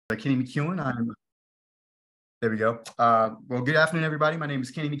Kenny McEwen. There we go. Well, good afternoon, everybody. My name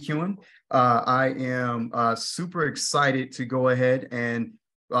is Kenny McEwen. I am super excited to go ahead and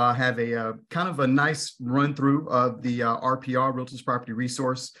have a kind of a nice run through of the RPR, Realtors Property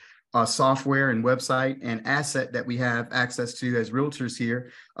Resource software and website and asset that we have access to as realtors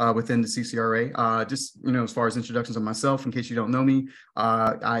here within the CCRA. Just, as far as introductions of myself, in case you don't know me,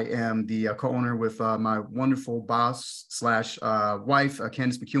 I am the co-owner with my wonderful boss slash wife,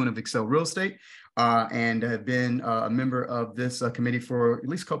 Candace McEwen of Excel Real Estate. And have been a member of this committee for at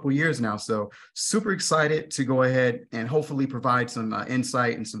least a couple of years now. So super excited to go ahead and hopefully provide some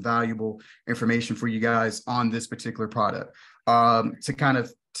insight and some valuable information for you guys on this particular product. To kind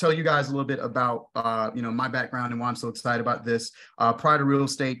of tell you guys a little bit about, my background and why I'm so excited about this. Prior to real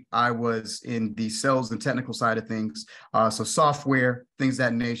estate, I was in the sales and technical side of things. So software, things of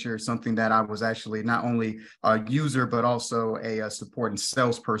that nature, something that I was actually not only a user, but also a support and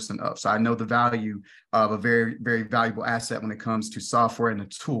salesperson of. So I know the value of a very, very valuable asset when it comes to software and a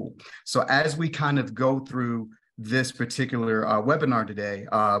tool. So as we kind of go through this particular webinar today,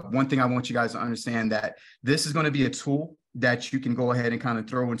 one thing I want you guys to understand that this is going to be a tool that you can go ahead and kind of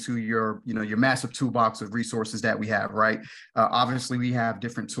throw into your, your massive toolbox of resources that we have, right? Obviously, we have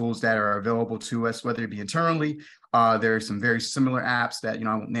different tools that are available to us, whether it be internally. There are some very similar apps that,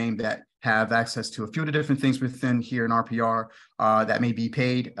 I won't name, that have access to a few of the different things within here in RPR that may be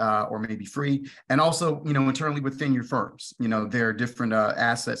paid or may be free. And also, internally within your firms, there are different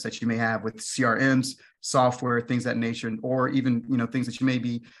assets that you may have with CRMs, software, things of that nature, or even, things that you may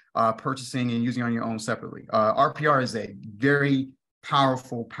be purchasing and using on your own separately. RPR is a very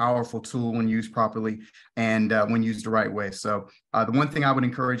powerful tool when used properly and when used the right way. So the one thing I would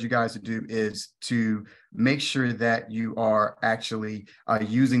encourage you guys to do is to make sure that you are actually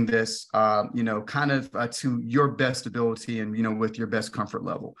using this, kind of to your best ability and, with your best comfort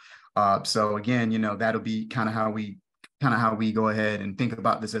level. So again, that'll be kind of how we go ahead and think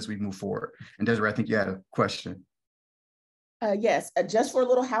about this as we move forward. And Desiree, I think you had a question. Yes, just for a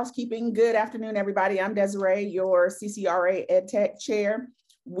little housekeeping. Good afternoon, everybody. I'm Desiree, your CCRA Ed Tech chair.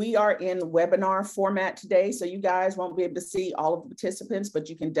 We are in webinar format today, so you guys won't be able to see all of the participants, but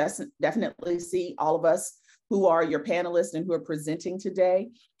you can definitely see all of us who are your panelists and who are presenting today.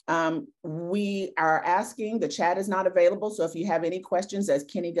 We are asking, the chat is not available, so if you have any questions as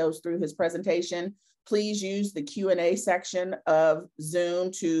Kenny goes through his presentation, please use the Q&A section of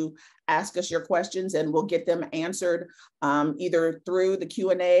Zoom to ask us your questions, and we'll get them answered either through the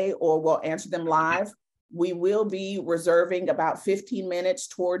Q&A or we'll answer them live. We will be reserving about 15 minutes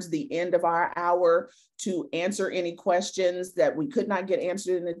towards the end of our hour to answer any questions that we could not get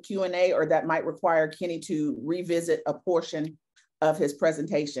answered in the Q&A or that might require Kenny to revisit a portion of his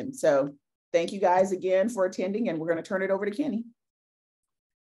presentation. So thank you guys again for attending, and we're going to turn it over to Kenny.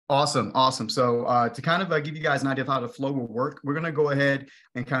 Awesome. So to kind of give you guys an idea of how the flow will work, we're going to go ahead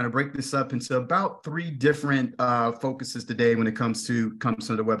and kind of break this up into about 3 different focuses today when it comes to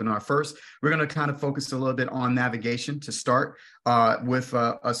the webinar. First, we're going to kind of focus a little bit on navigation to start with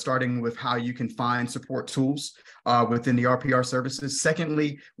starting with how you can find support tools within the RPR services.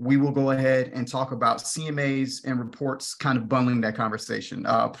 Secondly, we will go ahead and talk about CMAs and reports, kind of bundling that conversation.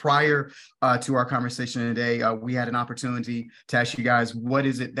 Prior to our conversation today, we had an opportunity to ask you guys, what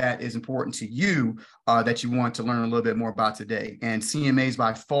is it that is important to you that you want to learn a little bit more about today? And CMAs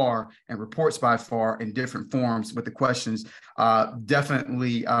by far and reports by far in different forms, but the questions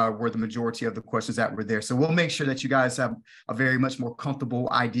definitely were the majority of the questions that were there. So we'll make sure that you guys have a very much more comfortable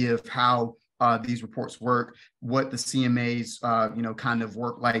idea of how these reports work, what the CMAs, kind of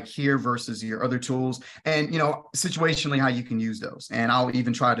work like here versus your other tools, and, situationally how you can use those. And I'll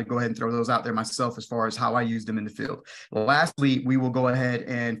even try to go ahead and throw those out there myself as far as how I use them in the field. Lastly, we will go ahead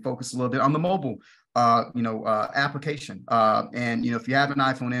and focus a little bit on the mobile application. And, if you have an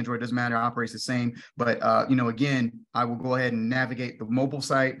iPhone, Android, doesn't matter, operates the same. But, again, I will go ahead and navigate the mobile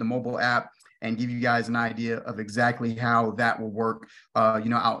site, the mobile app, and give you guys an idea of exactly how that will work,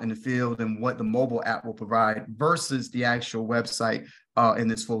 out in the field and what the mobile app will provide versus the actual website in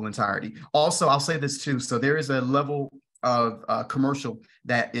this full entirety. Also, I'll say this too. So there is a level of commercial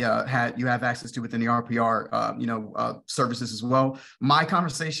that you have access to within the RPR, services as well. My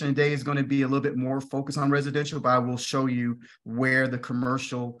conversation today is going to be a little bit more focused on residential, but I will show you where the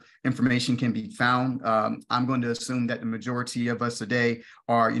commercial information can be found. I'm going to assume that the majority of us today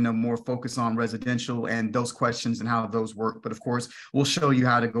are, more focused on residential and those questions and how those work. But of course, we'll show you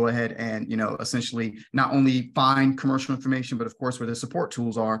how to go ahead and, essentially not only find commercial information, but of course, where the support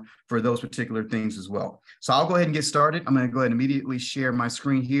tools are for those particular things as well. So I'll go ahead and get started. I'm going to go ahead and immediately share my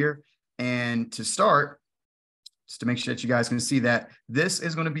screen here. And to start, just to make sure that you guys can see that. This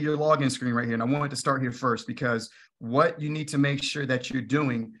is going to be your login screen right here. And I wanted to start here first because what you need to make sure that you're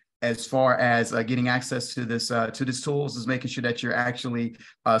doing as far as getting access to this tools is making sure that you're actually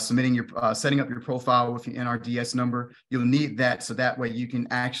setting up your profile with your NRDS number. You'll need that so that way you can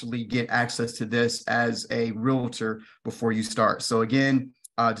actually get access to this as a realtor before you start. So again,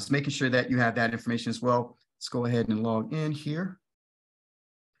 just making sure that you have that information as well. Let's go ahead and log in here.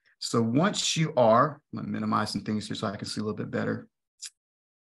 So once you are, I'm going to minimize some things here so I can see a little bit better.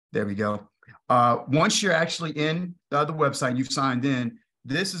 There we go. Once you're actually in the website, you've signed in,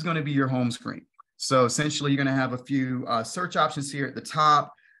 this is going to be your home screen. So essentially, you're going to have a few search options here at the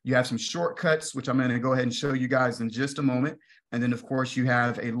top. You have some shortcuts, which I'm going to go ahead and show you guys in just a moment. And then, of course, you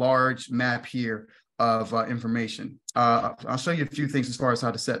have a large map here of information. I'll show you a few things as far as how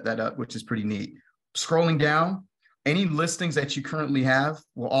to set that up, which is pretty neat. Scrolling down, any listings that you currently have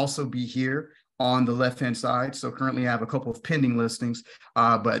will also be here on the left-hand side. So currently I have a couple of pending listings,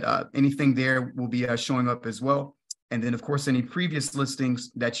 but anything there will be showing up as well. And then, of course, any previous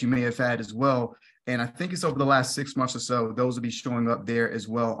listings that you may have had as well. And I think it's over the last 6 months or so, those will be showing up there as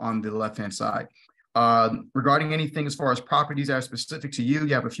well on the left-hand side. Regarding anything as far as properties that are specific to you,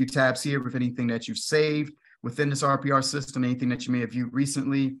 you have a few tabs here with anything that you've saved within this RPR system, anything that you may have viewed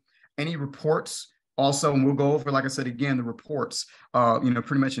recently, any reports. Also, and we'll go over, like I said, again, the reports,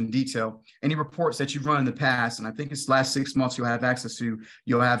 pretty much in detail. Any reports that you've run in the past, and I think it's last 6 months you'll have access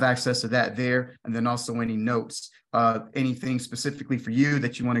to that there. And then also any notes, anything specifically for you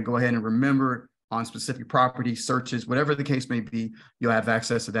that you want to go ahead and remember on specific property searches, whatever the case may be, you'll have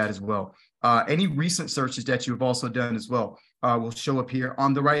access to that as well. Any recent searches that you've also done as well will show up here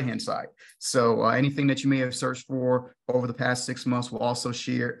on the right-hand side. So anything that you may have searched for over the past 6 months will also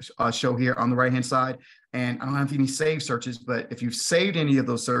show here on the right-hand side. And I don't have any saved searches, but if you've saved any of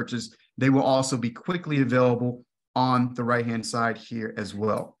those searches, they will also be quickly available on the right-hand side here as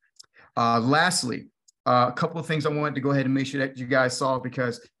well. Lastly, a couple of things I wanted to go ahead and make sure that you guys saw,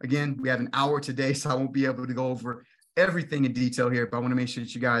 because again, we have an hour today, so I won't be able to go over everything in detail here, but I want to make sure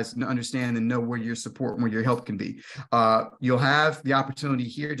that you guys understand and know where your support and where your help can be. You'll have the opportunity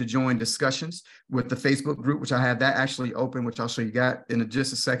here to join discussions with the Facebook group, which I have that actually open, which I'll show you in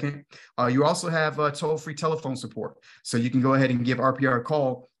just a second. You also have toll-free telephone support. So you can go ahead and give RPR a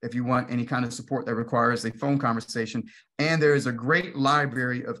call if you want any kind of support that requires a phone conversation. And there is a great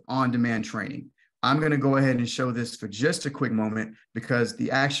library of on-demand training. I'm going to go ahead and show this for just a quick moment because the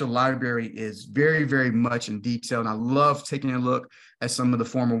actual library is very, very much in detail. And I love taking a look at some of the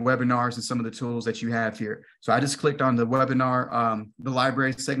former webinars and some of the tools that you have here. So I just clicked on the webinar, the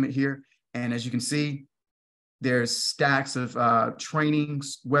library segment here. And as you can see, there's stacks of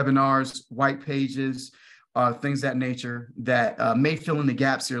trainings, webinars, white pages, things of that nature that may fill in the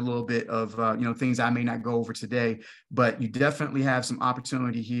gaps here a little bit of, things I may not go over today, but you definitely have some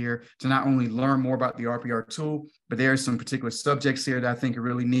opportunity here to not only learn more about the RPR tool, but there are some particular subjects here that I think are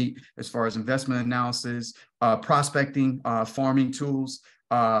really neat as far as investment analysis, prospecting, farming tools,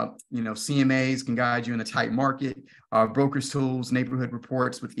 CMAs can guide you in a tight market, brokers tools, neighborhood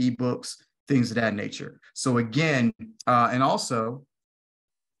reports with eBooks, things of that nature. So again, and also,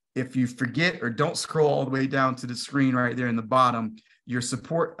 if you forget or don't scroll all the way down to the screen right there in the bottom, your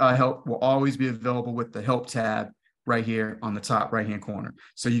support help will always be available with the help tab right here on the top right-hand corner.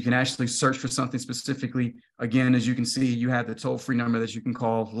 So you can actually search for something specifically. Again, as you can see, you have the toll-free number that you can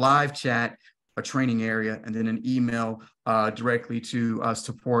call, live chat, a training area, and then an email directly to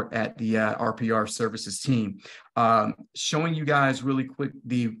support at the RPR services team. Showing you guys really quick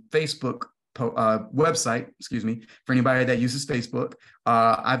the Facebook website, for anybody that uses Facebook.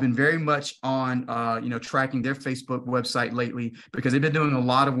 I've been very much on, tracking their Facebook website lately because they've been doing a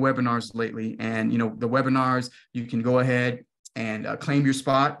lot of webinars lately. And, the webinars, you can go ahead and claim your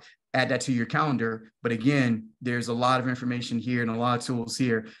spot, add that to your calendar. But again, there's a lot of information here and a lot of tools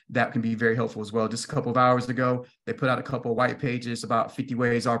here that can be very helpful as well. Just a couple of hours ago, they put out a couple of white pages about 50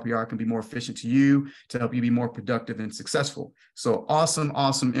 ways RPR can be more efficient to you to help you be more productive and successful. So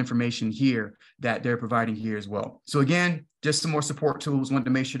awesome information here that they're providing here as well. So again, just some more support tools. Wanted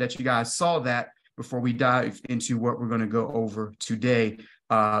to make sure that you guys saw that before we dive into what we're going to go over today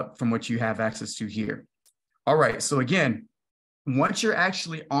from what you have access to here. All right, so again, once you're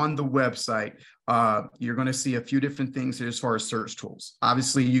actually on the website, you're going to see a few different things here as far as search tools.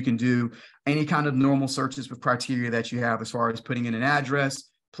 Obviously, you can do any kind of normal searches with criteria that you have as far as putting in an address,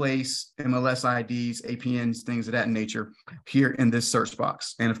 place, MLS IDs, APNs, things of that nature here in this search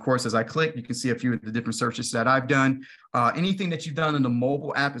box. And of course, as I click, you can see a few of the different searches that I've done. Anything that you've done in the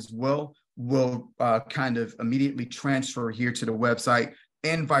mobile app as well will kind of immediately transfer here to the website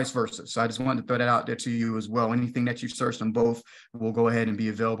and vice versa. So I just wanted to throw that out there to you as well. Anything that you searched on both will go ahead and be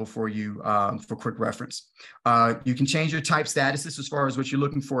available for you for quick reference. You can change your type statuses as far as what you're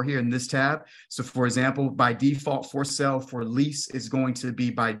looking for here in this tab. So for example, by default, for sale, for lease is going to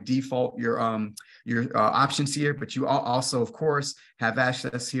be by default your options here, but you also, of course, have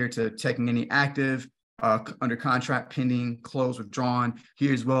access here to checking any active, under contract, pending, closed, withdrawn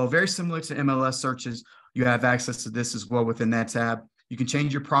here as well. Very similar to MLS searches. You have access to this as well within that tab. You can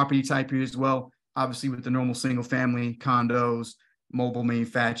change your property type here as well. Obviously with the normal single family, condos, mobile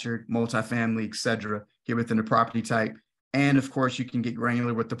manufactured, multifamily, etc. here within the property type. And of course, you can get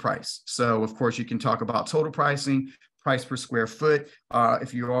granular with the price. So of course, you can talk about total pricing, price per square foot.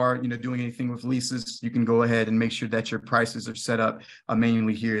 If you are, doing anything with leases, you can go ahead and make sure that your prices are set up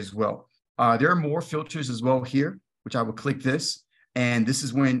manually here as well. There are more filters as well here, which I will click this. And this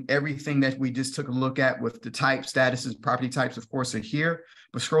is when everything that we just took a look at with the type, statuses, property types, of course, are here.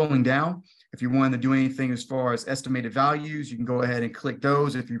 But scrolling down, if you want to do anything as far as estimated values, you can go ahead and click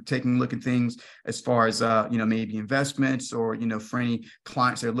those. If you're taking a look at things as far as, maybe investments or, for any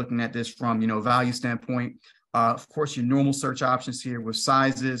clients that are looking at this from, value standpoint. Of course, your normal search options here with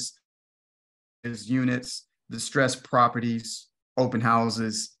sizes, units, distressed properties, open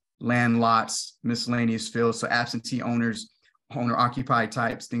houses, land lots, miscellaneous fields, so absentee owners, owner-occupied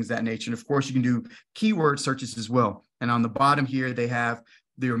types, things of that nature. And of course, you can do keyword searches as well. And on the bottom here, they have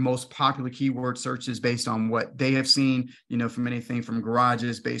their most popular keyword searches based on what they have seen, from anything from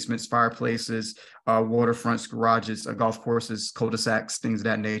garages, basements, fireplaces, waterfronts, garages, golf courses, cul-de-sacs, things of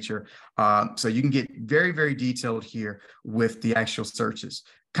that nature. So you can get very, very detailed here with the actual searches.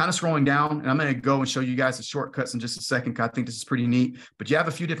 Kind of scrolling down, and I'm going to go and show you guys the shortcuts in just a second, because I think this is pretty neat. But you have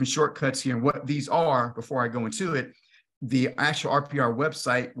a few different shortcuts here, and what these are, before I go into it, the actual RPR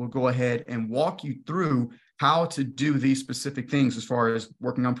website will go ahead and walk you through how to do these specific things as far as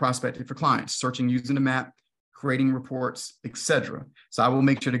working on prospecting for clients, searching using the map, creating reports, etc. So I will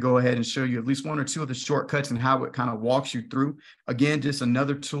make sure to go ahead and show you at least one or two of the shortcuts and how it kind of walks you through. Again, just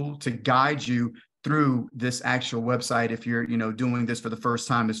another tool to guide you through this actual website if you're doing this for the first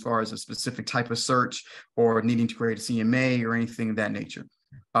time as far as a specific type of search or needing to create a CMA or anything of that nature.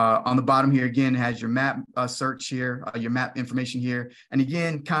 On the bottom here, again, has your map search here, your map information here. And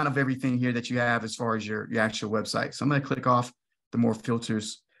again, kind of everything here that you have as far as your actual website. So I'm going to click off the more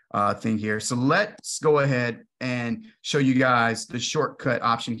filters thing here. So let's go ahead and show you guys the shortcut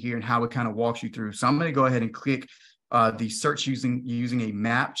option here and how it kind of walks you through. So I'm going to go ahead and click the search using a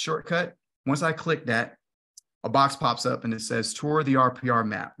map shortcut. Once I click that, a box pops up and it says tour the RPR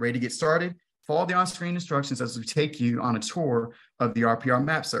map. Ready to get started? Follow the on-screen instructions as we take you on a tour of the RPR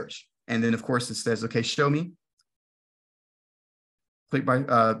map search. And then, of course, it says, okay, show me.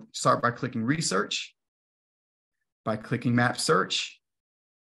 Start by clicking research, by clicking map search.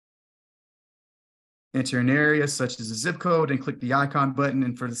 Enter an area such as a zip code and click the icon button.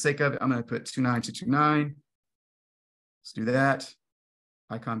 And for the sake of it, I'm going to put 29229. Let's do that.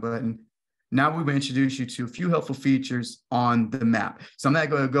 Icon button. Now we will introduce you to a few helpful features on the map. So I'm not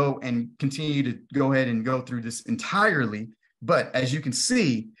going to go and continue to go ahead and go through this entirely, but as you can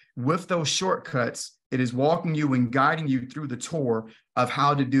see, with those shortcuts, it is walking you and guiding you through the tour of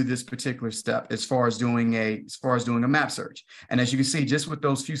how to do this particular step as far as doing a map search. And as you can see, just with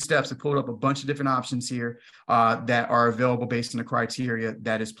those few steps, it pulled up a bunch of different options here that are available based on the criteria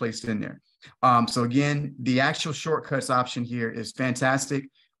that is placed in there. So again, the actual shortcuts option here is fantastic.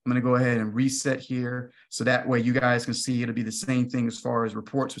 I'm going to go ahead and reset here. So that way you guys can see it'll be the same thing as far as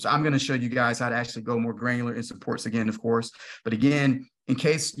reports, which I'm going to show you guys how to actually go more granular in reports again, of course. But again, in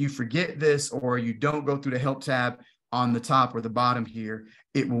case you forget this or you don't go through the help tab on the top or the bottom here,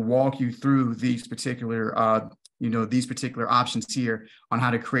 it will walk you through these particular, these particular options here on how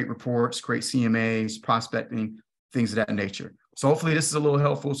to create reports, create CMAs, prospecting, things of that nature. So hopefully this is a little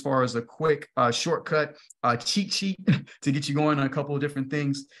helpful as far as a quick shortcut cheat sheet to get you going on a couple of different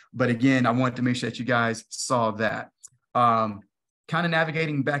things. But again, I wanted to make sure that you guys saw that. Kind of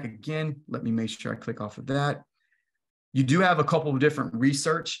navigating back again, let me make sure I click off of that. You do have a couple of different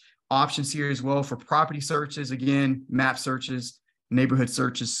research options here as well for property searches, again, map searches, neighborhood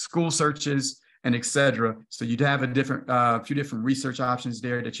searches, school searches, and etc. So you'd have a few different research options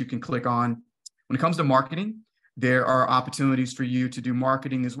there that you can click on. When it comes to marketing, there are opportunities for you to do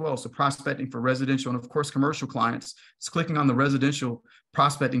marketing as well. So prospecting for residential and of course, commercial clients. Just clicking on the residential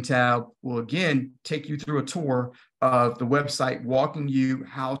prospecting tab will again take you through a tour of the website, walking you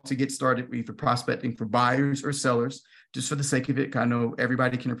how to get started with either prospecting for buyers or sellers. Just for the sake of it, I know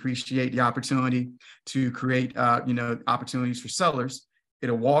everybody can appreciate the opportunity to create, opportunities for sellers.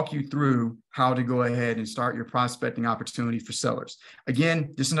 it'll walk you through how to go ahead and start your prospecting opportunity for sellers.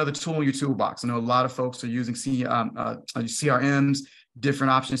 Again, just another tool in your toolbox. I know a lot of folks are using CRMs,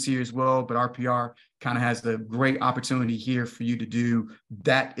 different options here as well, but RPR kind of has the great opportunity here for you to do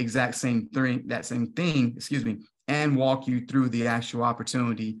that exact same thing, and walk you through the actual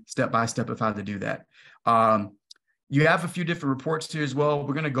opportunity step by step of how to do that. You have a few different reports here as well.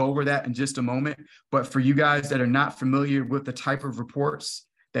 We're going to go over that in just a moment. But for you guys that are not familiar with the type of reports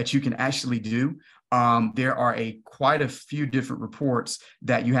that you can actually do, there are quite a few different reports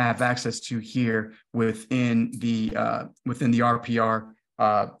that you have access to here within the RPR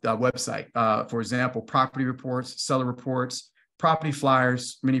website. For example, property reports, seller reports, property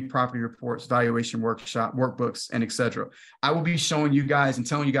flyers, mini property reports, valuation workshop, workbooks, and etc. I will be showing you guys and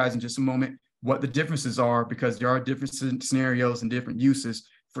telling you guys in just a moment what the differences are, because there are different scenarios and different uses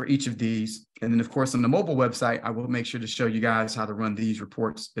for each of these. And then, of course, on the mobile website, I will make sure to show you guys how to run these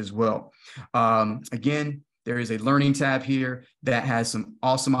reports as well. Again, there is a learning tab here that has some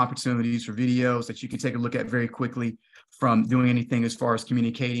awesome opportunities for videos that you can take a look at very quickly, from doing anything as far as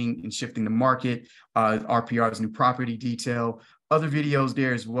communicating and shifting the market, RPR's new property detail, other videos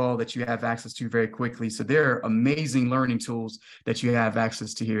there as well that you have access to very quickly. So there are amazing learning tools that you have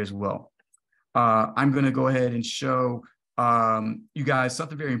access to here as well. I'm going to go ahead and show you guys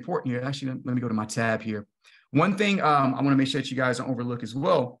something very important here. Actually, let me go to my tab here. One thing I want to make sure that you guys don't overlook as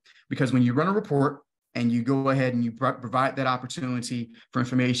well, because when you run a report and you go ahead and you provide that opportunity for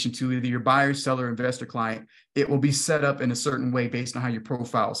information to either your buyer, seller, investor client, it will be set up in a certain way based on how your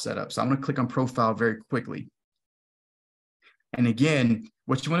profile is set up. So I'm going to click on profile very quickly. And again,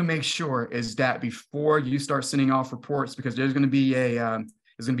 what you want to make sure is that before you start sending off reports, because there's going to be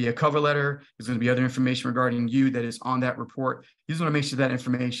a cover letter, there's going to be other information regarding you that is on that report. You just want to make sure that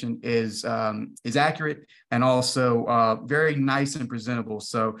information is accurate and also very nice and presentable.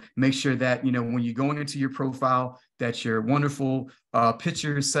 So make sure that, you know, when you're going into your profile, that your wonderful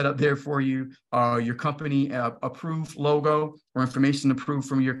picture is set up there for you, your company approved logo or information approved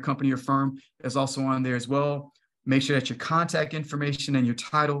from your company or firm is also on there as well. Make sure that your contact information and your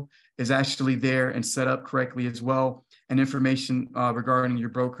title is actually there and set up correctly as well. And information regarding your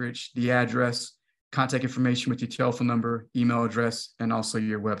brokerage, the address, contact information with your telephone number, email address, and also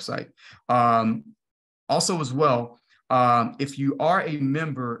your website. Also as well, if you are a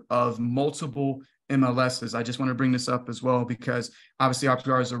member of multiple MLSs, I just want to bring this up as well, because obviously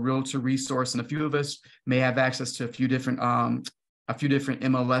RPR is a realtor resource, and a few of us may have access to a few different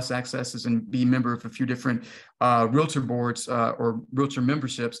MLS accesses and be a member of a few different realtor boards or realtor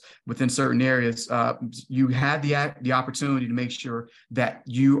memberships within certain areas. You have the opportunity to make sure that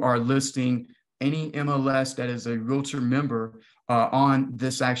you are listing any MLS that is a realtor member on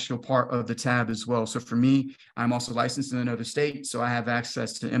this actual part of the tab as well. So for me, I'm also licensed in another state, so I have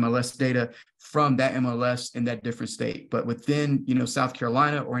access to MLS data from that MLS in that different state. But within, you know, South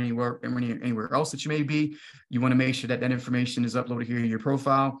Carolina or anywhere else that you may be, you want to make sure that that information is uploaded here in your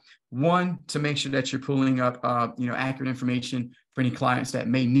profile. One, to make sure that you're pulling up, accurate information for any clients that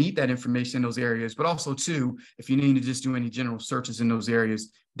may need that information in those areas. But also, two, if you need to just do any general searches in those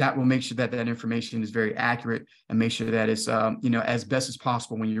areas, that will make sure that that information is very accurate and make sure that it's, as best as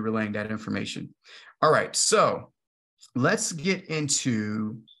possible when you're relaying that information. All right, so let's get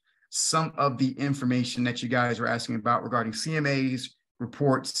into some of the information that you guys were asking about regarding CMAs,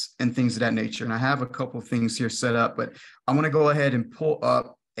 reports, and things of that nature. And I have a couple of things here set up, but I want to go ahead and pull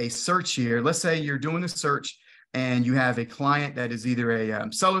up a search here. Let's say you're doing a search and you have a client that is either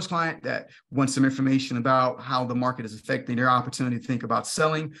a seller's client that wants some information about how the market is affecting their opportunity to think about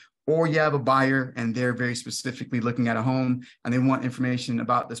selling, or you have a buyer and they're very specifically looking at a home and they want information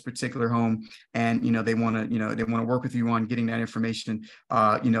about this particular home, and they want to work with you on getting that information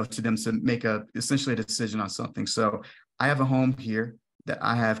to them to make essentially a decision on something. So I have a home here that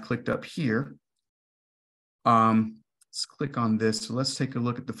I have clicked up here. Let's click on this. So let's take a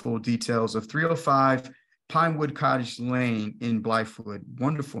look at the full details of 305 Pinewood Cottage Lane in Blythewood.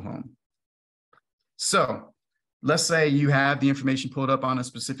 Wonderful home. So let's say you have the information pulled up on a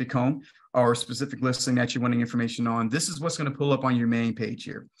specific home or a specific listing that you're wanting information on. This is what's going to pull up on your main page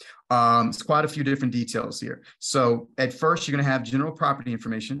here. It's quite a few different details here. So at first, you're going to have general property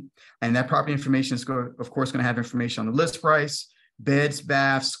information, and that property information is, of course, going to have information on the list price, beds,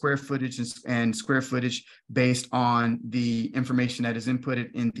 baths, square footage, and square footage based on the information that is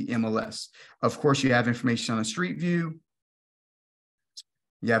inputted in the MLS. Of course, you have information on a street view.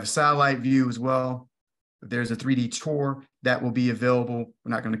 You have a satellite view as well. There's a 3D tour that will be available.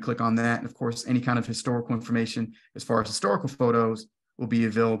 We're not going to click on that. And of course, any kind of historical information as far as historical photos will be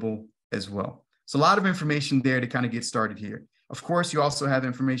available as well. So a lot of information there to kind of get started here. Of course, you also have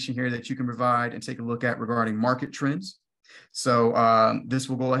information here that you can provide and take a look at regarding market trends. So this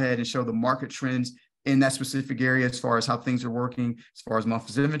will go ahead and show the market trends in that specific area as far as how things are working, as far as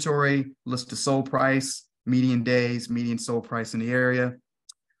months of inventory, list to sold price, median days, median sold price in the area,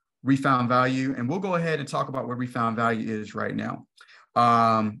 refound value. And we'll go ahead and talk about what refound value is right now.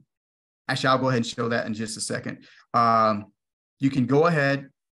 Actually, I'll go ahead and show that in just a second. You can go ahead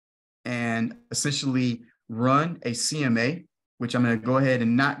and essentially run a CMA, which I'm going to go ahead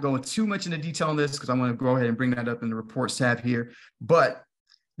and not go too much into detail on this because I want to go ahead and bring that up in the reports tab here. But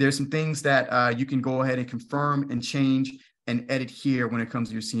there's some things that you can go ahead and confirm and change and edit here when it comes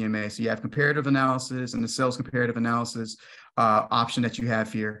to your CMA. So you have comparative analysis and the sales comparative analysis option that you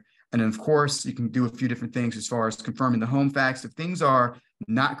have here. And then, of course, you can do a few different things as far as confirming the home facts. If things are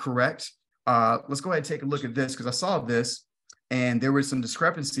not correct, let's go ahead and take a look at this because I saw this and there were some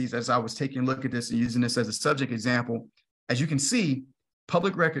discrepancies as I was taking a look at this and using this as a subject example. As you can see,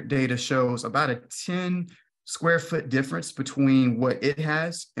 public record data shows about a 10 square foot difference between what it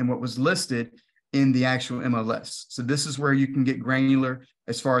has and what was listed in the actual MLS. So this is where you can get granular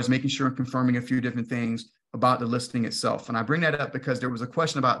as far as making sure and confirming a few different things about the listing itself. And I bring that up because there was a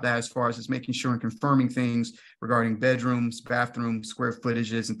question about that as far as just making sure and confirming things regarding bedrooms, bathrooms, square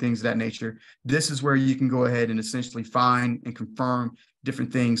footages, and things of that nature. This is where you can go ahead and essentially find and confirm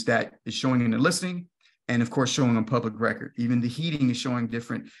different things that is showing in the listing. And of course, showing on public record. Even the heating is showing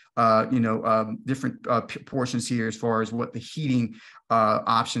different, portions here as far as what the heating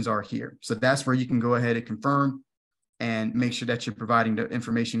options are here. So that's where you can go ahead and confirm and make sure that you're providing the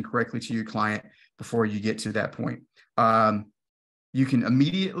information correctly to your client before you get to that point. You can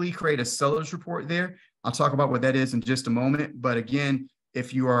immediately create a seller's report there. I'll talk about what that is in just a moment. But again,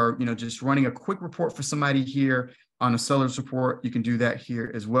 if you are, just running a quick report for somebody here on a seller's report, you can do that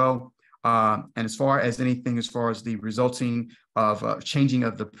here as well. And as far as anything, as far as the resulting of changing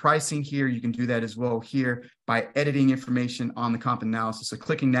of the pricing here, you can do that as well here by editing information on the comp analysis. So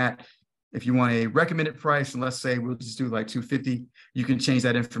clicking that, if you want a recommended price, and let's say we'll just do like $250, you can change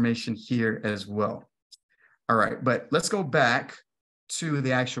that information here as well. All right, but let's go back to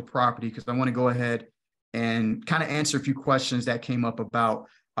the actual property because I want to go ahead and kind of answer a few questions that came up about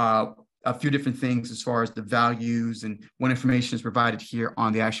a few different things as far as the values and what information is provided here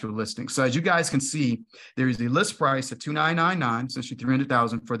on the actual listing. So as you guys can see, there is a list price of $2,999, essentially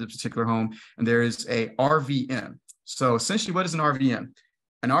 $300,000 for the particular home, and there is a RVM. So essentially, what is an RVM?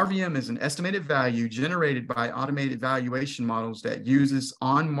 An RVM is an estimated value generated by automated valuation models that uses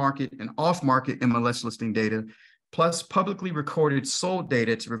on-market and off-market MLS listing data, plus publicly recorded sold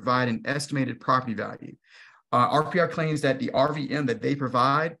data to provide an estimated property value. RPR claims that the RVM that they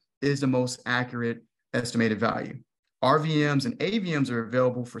provide is the most accurate estimated value. RVMs and AVMs are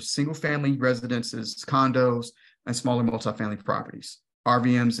available for single-family residences, condos, and smaller multifamily properties.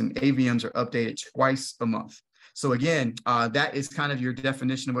 RVMs and AVMs are updated twice a month. So again, that is kind of your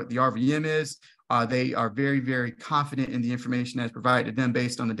definition of what the RVM is. They are very, very confident in the information that's provided to them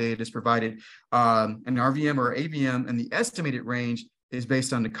based on the data that's provided. An RVM or AVM and the estimated range is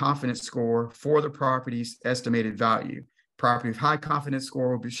based on the confidence score for the property's estimated value. Property with high confidence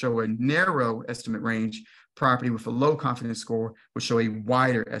score will show a narrow estimate range. Property with a low confidence score will show a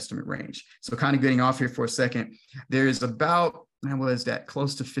wider estimate range. So kind of getting off here for a second, there is about, was that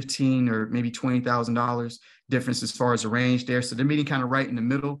close to $15,000 or maybe $20,000 difference as far as the range there. So they're meeting kind of right in the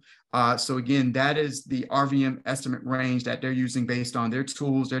middle. So again, that is the RVM estimate range that they're using based on their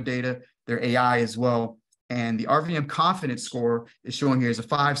tools, their data, their AI as well. And the RVM confidence score is showing here as a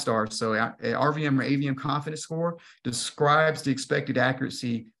 5-star. So a RVM or AVM confidence score describes the expected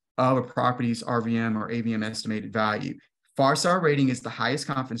accuracy of a property's RVM or AVM estimated value. 5-star rating is the highest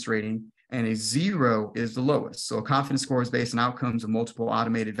confidence rating, and a 0 is the lowest. So a confidence score is based on outcomes of multiple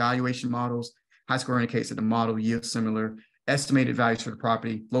automated valuation models. High score indicates that the model yields similar estimated values for the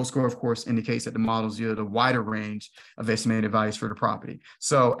property. Low score, of course, indicates that the models yield a wider range of estimated values for the property.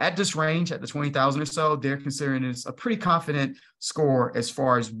 So at this range, at the 20,000 or so, they're considering this a pretty confident score as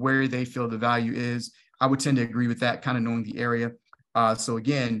far as where they feel the value is. I would tend to agree with that, kind of knowing the area. So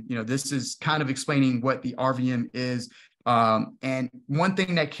again, this is kind of explaining what the RVM is. And one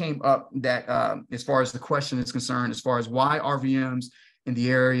thing that came up that as far as the question is concerned, as far as why RVMs in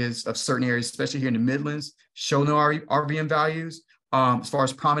the areas of certain areas, especially here in the Midlands, show no RVM values. As far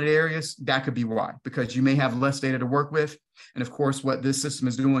as prominent areas, that could be why, because you may have less data to work with. And of course, what this system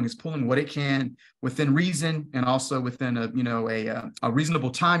is doing is pulling what it can within reason and also within a reasonable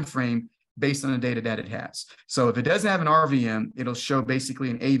time frame based on the data that it has. So if it doesn't have an RVM, it'll show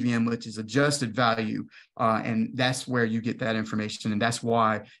basically an AVM, which is adjusted value. And that's where you get that information. And that's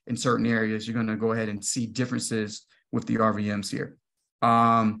why in certain areas, you're going to go ahead and see differences with the RVMs here.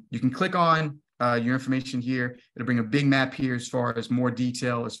 You can click on your information here. It'll bring a big map here as far as more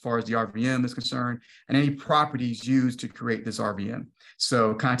detail as far as the RVM is concerned and any properties used to create this RVM.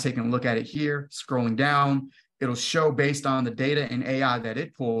 So kind of taking a look at it here, scrolling down, it'll show based on the data and AI that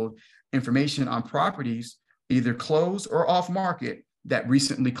it pulled information on properties either closed or off market that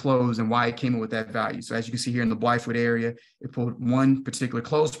recently closed and why it came in with that value. So as you can see here in the Blythewood area, it pulled one particular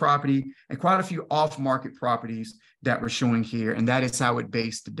closed property and quite a few off-market properties that we're showing here, and that is how it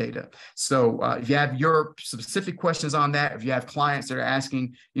based the data. So if you have your specific questions on that, if you have clients that are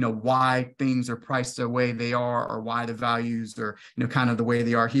asking, why things are priced the way they are or why the values are, kind of the way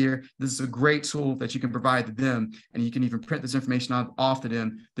they are here, this is a great tool that you can provide to them, and you can even print this information off to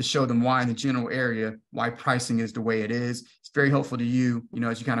them to show them why in the general area, why pricing is the way it is. It's very helpful to you,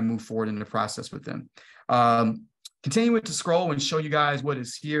 as you kind of move forward in the process with them. Continuing to scroll and show you guys what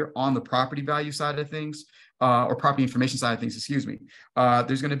is here on the property value side of things. Or property information side of things, excuse me.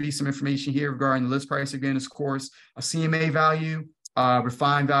 There's going to be some information here regarding the list price again, of course, a CMA value,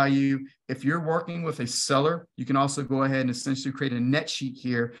 refined value. If you're working with a seller, you can also go ahead and essentially create a net sheet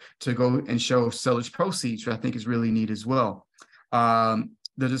here to go and show seller's proceeds, which I think is really neat as well. The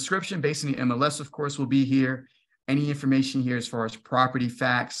description based on the MLS, of course, will be here. Any information here as far as property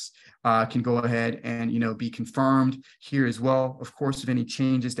facts can go ahead and be confirmed here as well. Of course, if any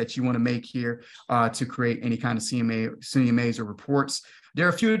changes that you want to make here to create any kind of CMAs or reports. There are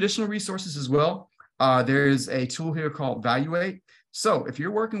a few additional resources as well. There is a tool here called Valuate. So if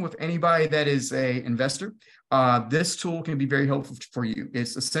you're working with anybody that is an investor, this tool can be very helpful for you.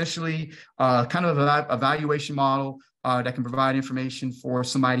 It's essentially kind of a valuation model that can provide information for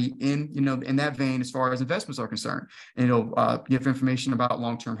somebody in that vein as far as investments are concerned. And it'll give information about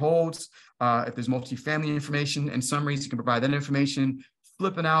long-term holds. If there's multifamily information and summaries, you can provide that information,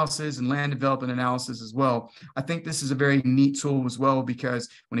 flip analysis and land development analysis as well. I think this is a very neat tool as well, because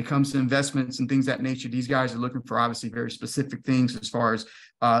when it comes to investments and things of that nature, these guys are looking for obviously very specific things as far as,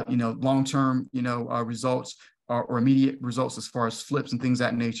 long-term, results or immediate results as far as flips and things of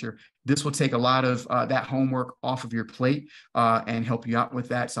that nature. This will take a lot of that homework off of your plate and help you out with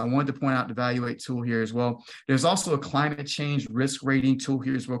that. So I wanted to point out the Evaluate tool here as well. There's also a climate change risk rating tool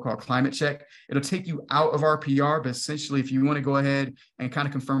here as well called Climate Check. It'll take you out of RPR, but essentially if you want to go ahead and kind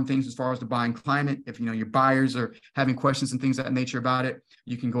of confirm things as far as the buying climate, if your buyers are having questions and things of that nature about it,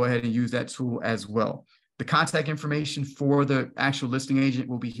 you can go ahead and use that tool as well. The contact information for the actual listing agent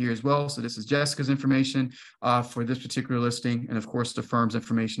will be here as well. So this is Jessica's information for this particular listing, and of course the firm's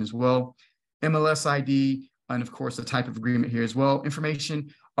information as well. MLS ID, and of course the type of agreement here as well.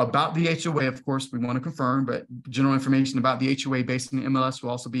 Information about the HOA, of course, we want to confirm, but general information about the HOA based on the MLS will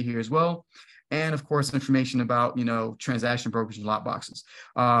also be here as well. And of course, information about, transaction brokerage and lot boxes.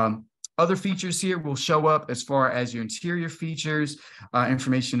 Other features here will show up as far as your interior features,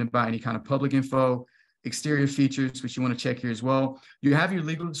 information about any kind of public info, exterior features, which you want to check here as well. You have your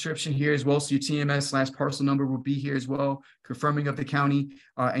legal description here as well. So your TMS/parcel number will be here as well, confirming of the county.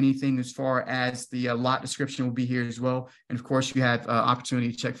 Anything as far as the lot description will be here as well. And of course, you have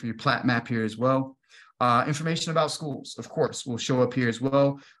opportunity to check for your plat map here as well. Information about schools, of course, will show up here as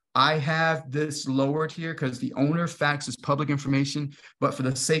well. I have this lowered here because the owner facts is public information, but for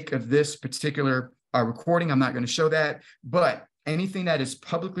the sake of this particular recording, I'm not going to show that. But anything that is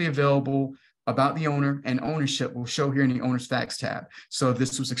publicly available about the owner and ownership will show here in the owner's facts tab. So if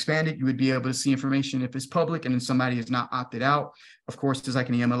this was expanded, you would be able to see information if it's public and then somebody is not opted out. Of course, there's like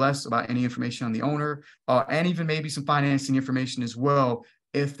an MLS about any information on the owner and even maybe some financing information as well,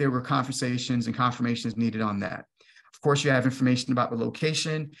 if there were conversations and confirmations needed on that. Of course, you have information about the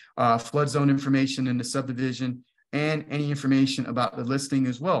location, flood zone information in the subdivision, and any information about the listing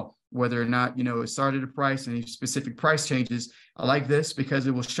as well, whether or not, it started a price, any specific price changes. I like this because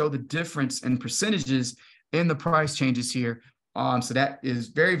it will show the difference in percentages in the price changes here. So that is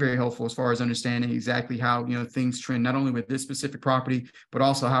very, very helpful as far as understanding exactly how, things trend, not only with this specific property, but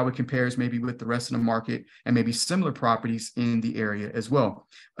also how it compares maybe with the rest of the market and maybe similar properties in the area as well.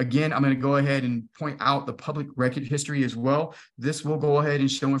 Again, I'm going to go ahead and point out the public record history as well. This will go ahead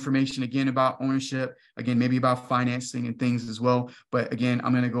and show information again about ownership, again, maybe about financing and things as well. But again,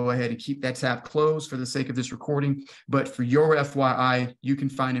 I'm going to go ahead and keep that tab closed for the sake of this recording. But for your FYI, you can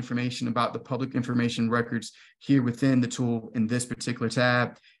find information about the public information records here within the tool in this particular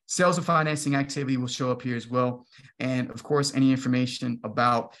tab. Sales and financing activity will show up here as well. And of course, any information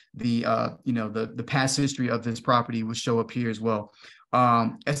about the, the past history of this property will show up here as well.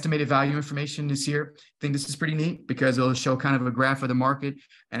 Estimated value information is here. I think this is pretty neat because it'll show kind of a graph of the market.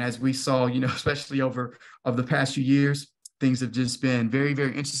 And as we saw, especially over the past few years, things have just been very, very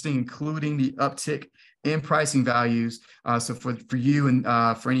interesting, including the uptick and pricing values. So for you and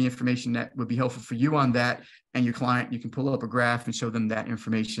for any information that would be helpful for you on that and your client, you can pull up a graph and show them that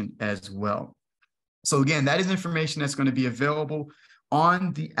information as well. So again, that is information that's going to be available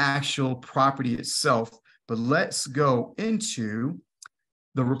on the actual property itself. But let's go into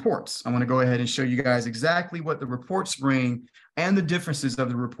the reports. I want to go ahead and show you guys exactly what the reports bring and the differences of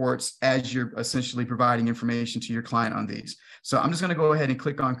the reports as you're essentially providing information to your client on these. So I'm just going to go ahead and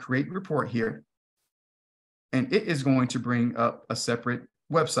click on Create Report here. And it is going to bring up a separate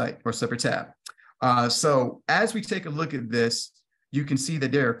website or separate tab. So as we take a look at this, you can see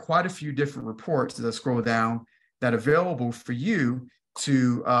that there are quite a few different reports as I scroll down that are available for you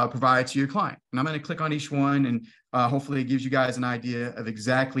to provide to your client. And I'm going to click on each one, and hopefully it gives you guys an idea of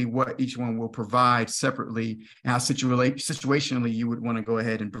exactly what each one will provide separately and how situationally you would want to go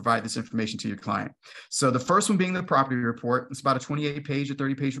ahead and provide this information to your client. So the first one being the property report. It's about a 28-page or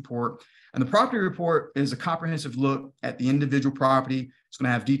 30-page report. And the property report is a comprehensive look at the individual property. It's going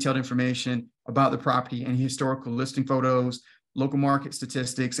to have detailed information about the property and historical listing photos, local market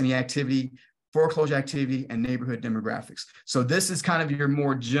statistics, any activity, foreclosure activity, and neighborhood demographics. So this is kind of your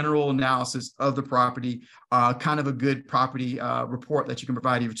more general analysis of the property, kind of a good property report that you can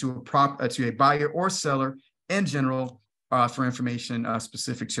provide either to a buyer or seller in general for information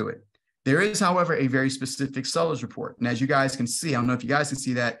specific to it. There is, however, a very specific seller's report. And as you guys can see, I don't know if you guys can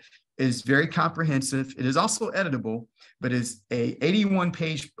see that, it is very comprehensive. It is also editable, but is a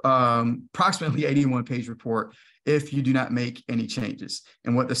 81-page, approximately 81-page report if you do not make any changes.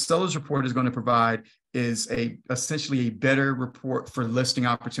 And what the seller's report is going to provide is essentially a better report for listing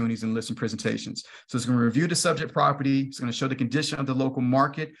opportunities and listing presentations. So it's going to review the subject property. It's going to show the condition of the local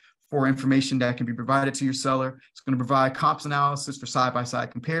market for information that can be provided to your seller. It's going to provide comps analysis for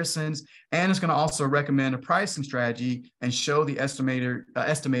side-by-side comparisons, and it's going to also recommend a pricing strategy and show the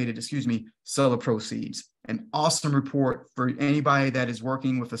estimated seller proceeds. An awesome report for anybody that is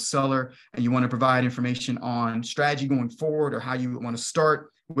working with a seller and you want to provide information on strategy going forward or how you want to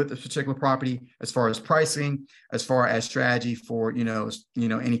start with a particular property as far as pricing, as far as strategy for,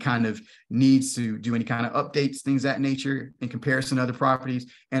 any kind of needs to do any kind of updates, things of that nature in comparison to other properties.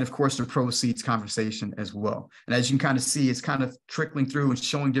 And of course, the proceeds conversation as well. And as you can kind of see, it's kind of trickling through and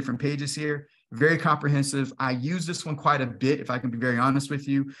showing different pages here. Very comprehensive. I use this one quite a bit, if I can be very honest with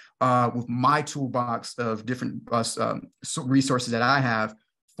you, with my toolbox of different resources that I have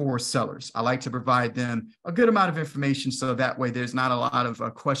for sellers. I like to provide them a good amount of information so that way there's not a lot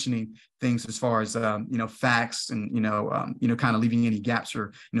of questioning things as far as facts and kind of leaving any gaps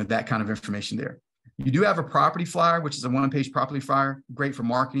or that kind of information there. You do have a property flyer, which is a one-page property flyer, great for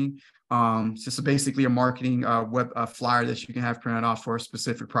marketing. It's just basically a marketing flyer that you can have printed off for a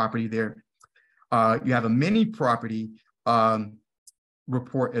specific property there. You have a mini property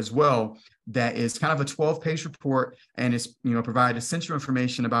report as well that is kind of a 12-page report, and it's provide essential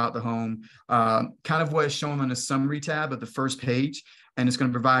information about the home, kind of what is shown on the summary tab of the first page, and it's going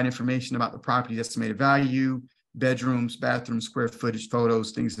to provide information about the property's estimated value, bedrooms, bathrooms, square footage,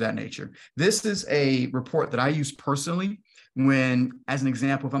 photos, things of that nature. This is a report that I use personally when, as an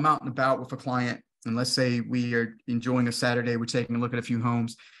example, if I'm out and about with a client, and let's say we are enjoying a Saturday, we're taking a look at a few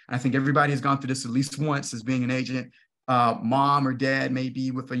homes. And I think everybody has gone through this at least once as being an agent. Mom or dad may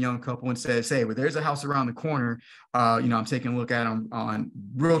be with a young couple and says, hey, well, there's a house around the corner. I'm taking a look at them on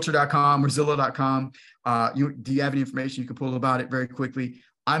Realtor.com or Zillow.com. Do you have any information you can pull about it very quickly?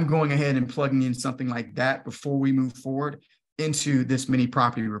 I'm going ahead and plugging in something like that before we move forward into this mini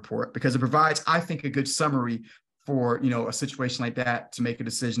property report, because it provides, I think, a good summary for a situation like that to make a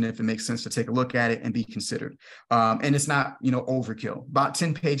decision if it makes sense to take a look at it and be considered. And it's not overkill. About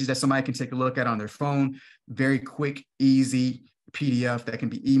 10 pages that somebody can take a look at on their phone. Very quick, easy PDF that can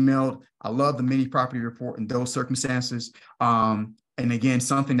be emailed. I love the mini property report in those circumstances. And again,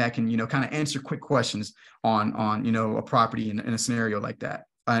 something that can kind of answer quick questions on a property in a scenario like that.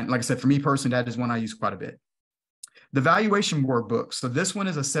 And like I said, for me personally, that is one I use quite a bit. The valuation workbook. So this one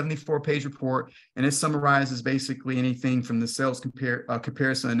is a 74-page report, and it summarizes basically anything from the sales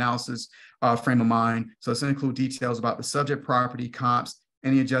comparison analysis frame of mind. So it's going to include details about the subject property, comps,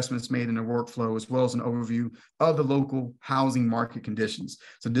 any adjustments made in the workflow, as well as an overview of the local housing market conditions.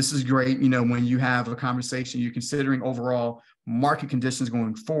 So this is great, when you have a conversation, you're considering overall market conditions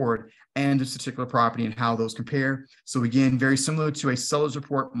going forward and this particular property and how those compare. So again, very similar to a seller's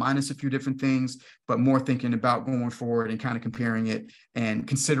report, minus a few different things, but more thinking about going forward and kind of comparing it and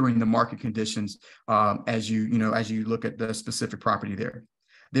considering the market conditions as you look at the specific property there.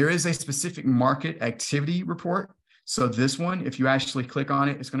 There is a specific market activity report. So this one, if you actually click on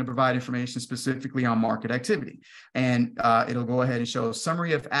it, it's going to provide information specifically on market activity. And it'll go ahead and show a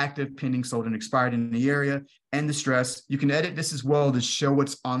summary of active, pending, sold, and expired in the area and the stress. You can edit this as well to show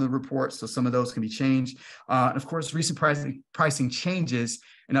what's on the report. So some of those can be changed. And of course, recent pricing changes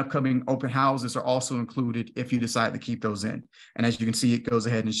and upcoming open houses are also included if you decide to keep those in. And as you can see, it goes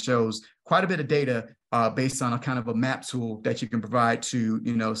ahead and shows quite a bit of data based on a kind of a map tool that you can provide to,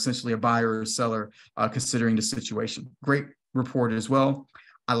 essentially a buyer or seller considering the situation. Great report as well.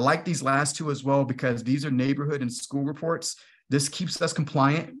 I like these last two as well because these are neighborhood and school reports. This keeps us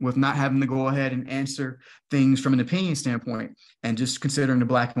compliant with not having to go ahead and answer things from an opinion standpoint and just considering the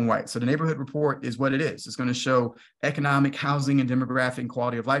black and white. So the neighborhood report is what it is. It's going to show economic, housing, and demographic and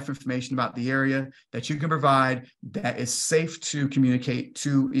quality of life information about the area that you can provide that is safe to communicate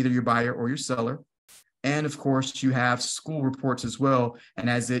to either your buyer or your seller. And of course, you have school reports as well. And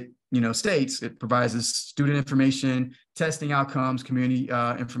as it states, it provides us student information, testing outcomes, community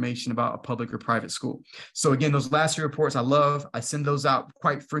information about a public or private school. So again, those last two reports I love. I send those out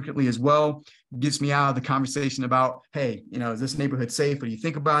quite frequently as well. Gets me out of the conversation about, hey, is this neighborhood safe? What do you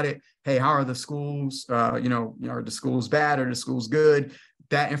think about it? Hey, how are the schools? Are the schools bad or the schools good?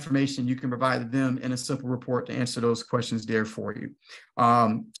 That information you can provide them in a simple report to answer those questions there for you.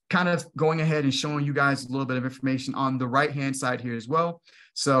 Kind of going ahead and showing you guys a little bit of information on the right-hand side here as well.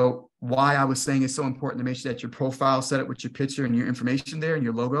 So why I was saying it's so important to make sure that your profile set up with your picture and your information there and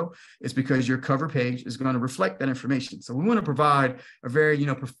your logo is because your cover page is going to reflect that information. So we want to provide a very,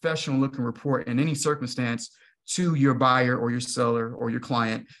 professional looking report in any circumstance to your buyer or your seller or your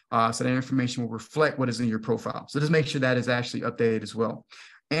client. So that information will reflect what is in your profile. So just make sure that is actually updated as well.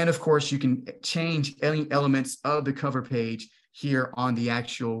 And of course, you can change any elements of the cover page here on the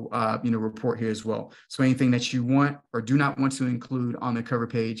actual, report here as well. So anything that you want or do not want to include on the cover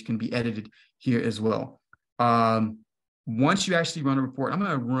page can be edited here as well. Once you actually run a report,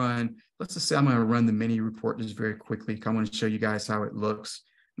 let's just say I'm going to run the mini report just very quickly. I want to show you guys how it looks.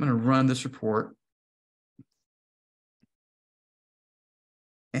 I'm going to run this report.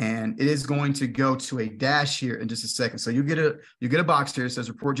 And it is going to go to a dash here in just a second. So you get a box here that says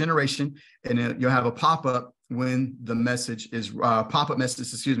report generation, and you'll have a pop-up when the message is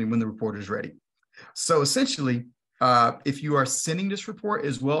when the report is ready. So essentially, if you are sending this report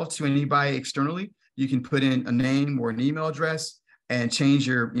as well to anybody externally, you can put in a name or an email address and change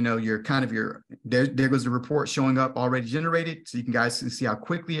there goes the report showing up already generated. So you guys can see how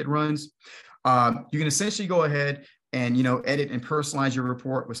quickly it runs. You can essentially go ahead and edit and personalize your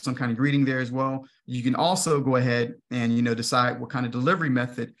report with some kind of greeting there as well. You can also go ahead and decide what kind of delivery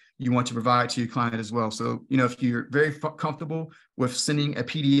method you want to provide to your client as well. So if you're very comfortable with sending a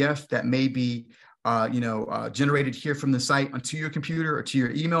PDF that may be generated here from the site onto your computer or to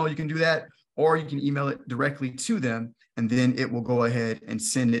your email, you can do that, or you can email it directly to them, and then it will go ahead and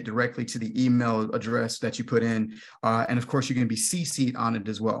send it directly to the email address that you put in. And of course, you're going to be CC'd on it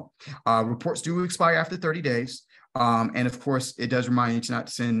as well. Reports do expire after 30 days. And of course, it does remind you to not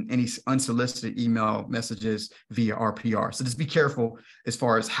send any unsolicited email messages via RPR. So just be careful as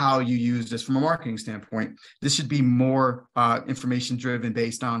far as how you use this from a marketing standpoint. This should be more information driven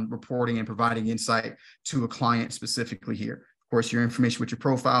based on reporting and providing insight to a client specifically here. Of course, your information with your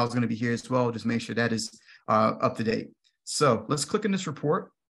profile is going to be here as well. Just make sure that is up to date. So let's click on this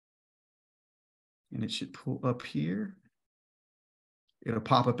report. And it should pull up here. It'll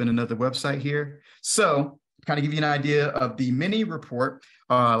pop up in another website here. So kind of give you an idea of the mini report.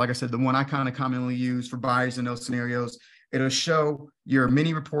 Like I said, the one I kind of commonly use for buyers in those scenarios, it'll show your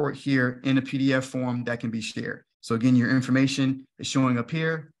mini report here in a PDF form that can be shared. So again, your information is showing up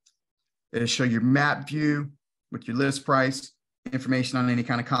here. It'll show your map view with your list price, information on any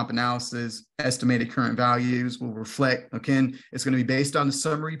kind of comp analysis, estimated current values will reflect. Again, it's going to be based on the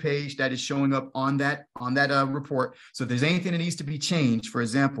summary page that is showing up on that report. So if there's anything that needs to be changed, for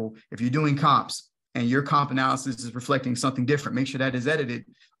example, if you're doing comps, and your comp analysis is reflecting something different, make sure that is edited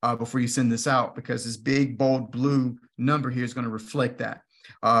before you send this out, because this big, bold blue number here is going to reflect that.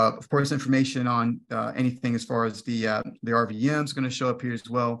 Of course, information on anything as far as the RVM is going to show up here as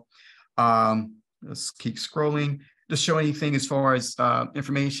well. Let's keep scrolling. Just show anything as far as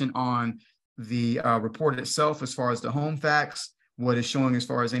information on the report itself, as far as the home facts, what is showing as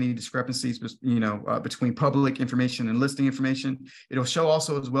far as any discrepancies, between public information and listing information. It'll show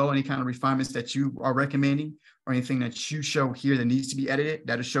also as well any kind of refinements that you are recommending or anything that you show here that needs to be edited.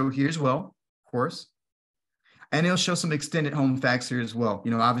 That'll show here as well, of course. And it'll show some extended home facts here as well.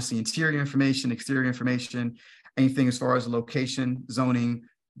 Obviously interior information, exterior information, anything as far as location, zoning,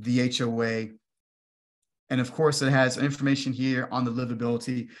 the HOA, And of course, it has information here on the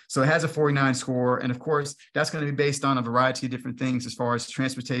livability. So it has a 49 score. And of course, that's going to be based on a variety of different things as far as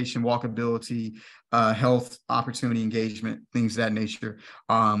transportation, walkability, health, opportunity, engagement, things of that nature.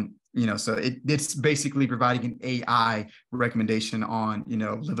 So it's basically providing an AI recommendation on,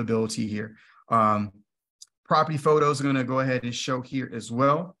 livability here. Property photos are going to go ahead and show here as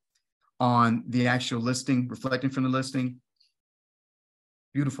well on the actual listing, reflecting from the listing.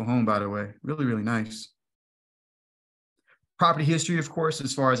 Beautiful home, by the way, really, really nice. Property history, of course,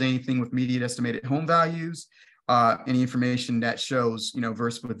 as far as anything with median estimated home values, any information that shows,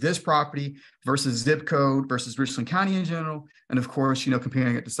 versus with this property versus zip code versus Richland County in general. And of course,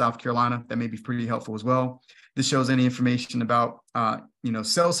 comparing it to South Carolina, that may be pretty helpful as well. This shows any information about,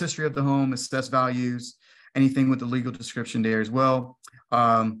 sales history of the home, assessed values, anything with the legal description there as well.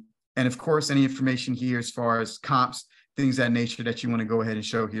 And of course, any information here as far as comps, things of that nature that you want to go ahead and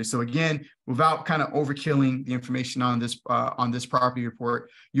show here. So again, without kind of overkilling the information on this property report,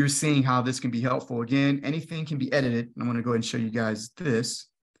 you're seeing how this can be helpful. Again, anything can be edited. I'm going to go ahead and show you guys this.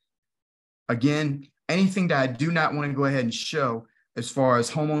 Again, anything that I do not want to go ahead and show as far as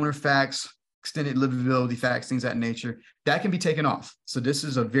homeowner facts, extended livability facts, things of that nature, that can be taken off. So this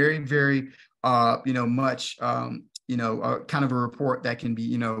is a very, very, kind of a report that can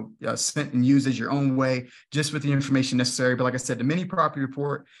be, sent and used as your own way, just with the information necessary. But like I said, the mini property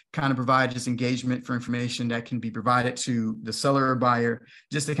report kind of provides just engagement for information that can be provided to the seller or buyer,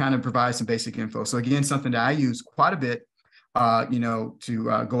 just to kind of provide some basic info. So again, something that I use quite a bit,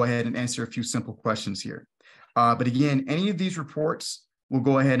 to go ahead and answer a few simple questions here. But again, any of these reports will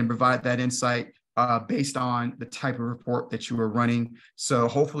go ahead and provide that insight based on the type of report that you are running. So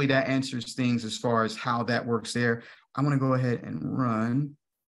hopefully that answers things as far as how that works there. I'm going to go ahead and run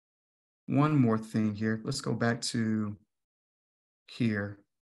one more thing here. Let's go back to here.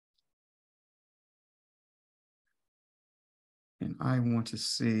 And I want to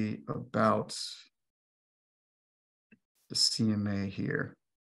see about the CMA here.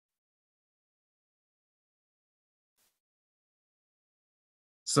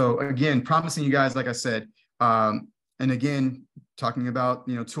 So again, promising you guys, like I said, and again, talking about,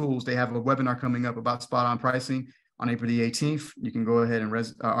 tools, they have a webinar coming up about spot on pricing on April the 18th. You can go ahead and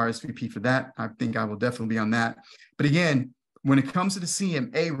RSVP for that. I think I will definitely be on that. But again, when it comes to the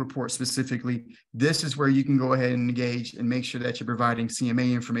CMA report specifically, this is where you can go ahead and engage and make sure that you're providing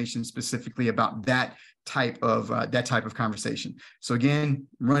CMA information specifically about that type of conversation. So again,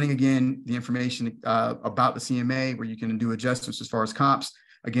 running the information about the CMA, where you can do adjustments as far as comps.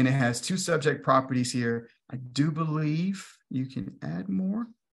 Again, it has 2 subject properties here. I do believe you can add more.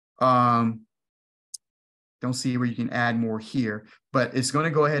 Don't see where you can add more here, but it's going to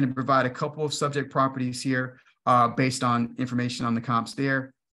go ahead and provide a couple of subject properties here based on information on the comps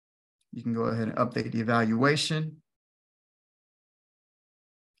there. You can go ahead and update the evaluation.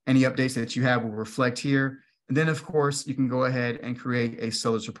 Any updates that you have will reflect here. And then, of course, you can go ahead and create a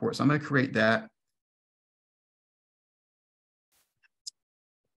seller's report. So I'm going to create that.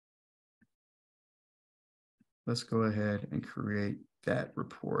 Let's go ahead and create that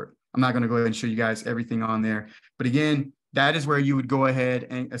report. I'm not going to go ahead and show you guys everything on there. But again, that is where you would go ahead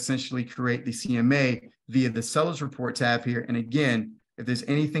and essentially create the CMA via the seller's report tab here. And again, if there's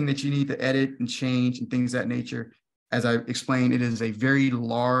anything that you need to edit and change and things of that nature, as I explained, it is a very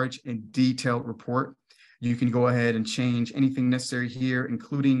large and detailed report. You can go ahead and change anything necessary here,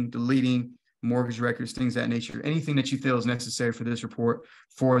 including deleting mortgage records, things of that nature, anything that you feel is necessary for this report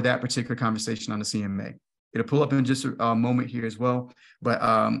for that particular conversation on the CMA. It'll pull up in just a moment here as well, but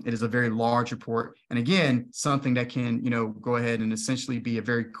it is a very large report. And again, something that can, go ahead and essentially be a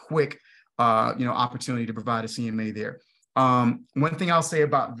very quick, opportunity to provide a CMA there. One thing I'll say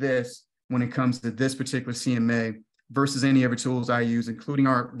about this, when it comes to this particular CMA versus any other tools I use, including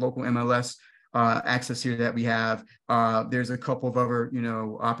our local MLS access here that we have, there's a couple of other,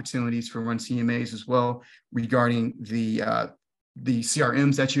 opportunities for run CMAs as well regarding the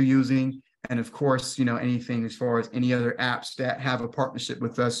CRMs that you're using. And of course, anything as far as any other apps that have a partnership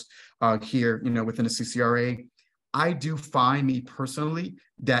with us here, within the CCRA. I do find, me personally,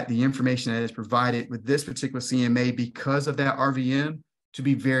 that the information that is provided with this particular CMA, because of that RVM, to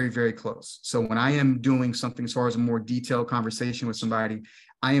be very, very close. So when I am doing something as far as a more detailed conversation with somebody,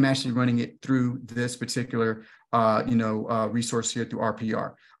 I am actually running it through this particular, resource here through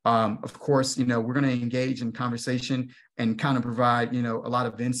RPR. Of course, we're going to engage in conversation and kind of provide, a lot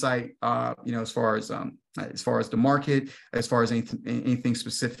of insight, as far as the market, as far as anything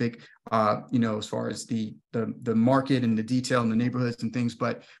specific, as far as the market and the detail and the neighborhoods and things.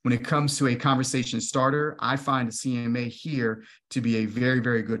 But when it comes to a conversation starter, I find the CMA here to be a very,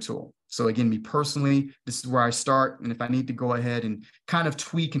 very good tool. So again, me personally, this is where I start. And if I need to go ahead and kind of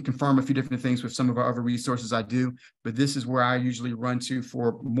tweak and confirm a few different things with some of our other resources, I do. But this is where I usually run to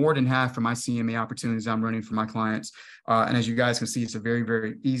for more than half of my CMA opportunities I'm running for my clients. And as you guys can see, it's a very,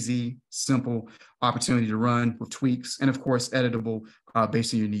 very easy, simple opportunity to run with tweaks and, of course, editable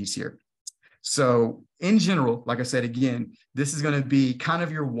based on your needs here. So in general, like I said, again, this is going to be kind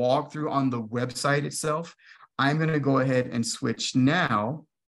of your walkthrough on the website itself. I'm going to go ahead and switch now.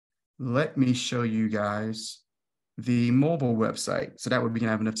 Let me show you guys the mobile website. So that way we can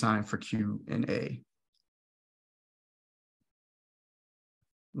have enough time for Q&A.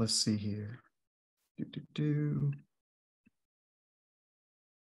 Let's see here.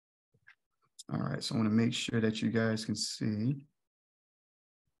 All right, so I want to make sure that you guys can see.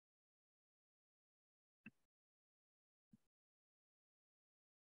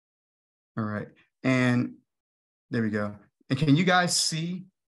 All right, and there we go. And can you guys see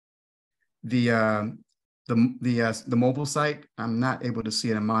the mobile site? I'm not able to see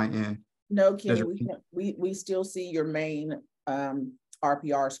it on my end. No, Kenny, we still see your main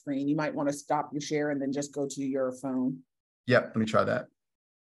RPR screen. You might want to stop your share and then just go to your phone. Yep, let me try that.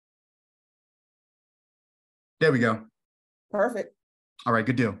 There we go. Perfect. All right,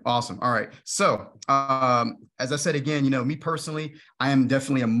 good deal. Awesome. All right. So as I said, again, me personally, I am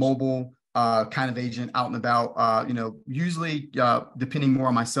definitely a mobile kind of agent out and about, usually depending more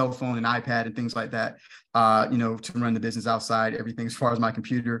on my cell phone and iPad and things like that, to run the business outside. Everything as far as my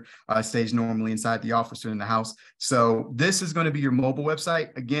computer stays normally inside the office or in the house. So this is going to be your mobile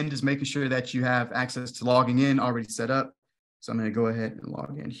website. Again, just making sure that you have access to logging in already set up. So I'm going to go ahead and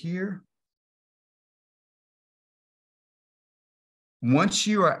log in here. Once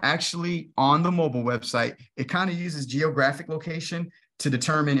you are actually on the mobile website, it kind of uses geographic location to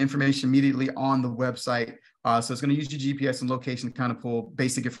determine information immediately on the website. So it's going to use your GPS and location to kind of pull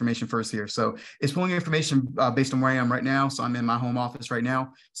basic information first here. So it's pulling information based on where I am right now. So I'm in my home office right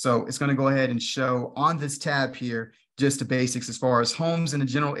now. So it's going to go ahead and show on this tab here just the basics as far as homes in the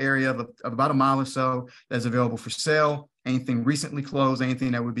general area of about a mile or so that's available for sale, anything recently closed,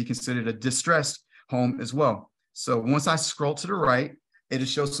 anything that would be considered a distressed home as well. So once I scroll to the right, it'll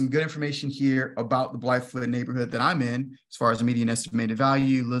show some good information here about the Blythefoot neighborhood that I'm in, as far as the median estimated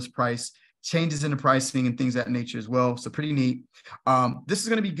value, list price, changes in the pricing and things of that nature as well. So pretty neat. This is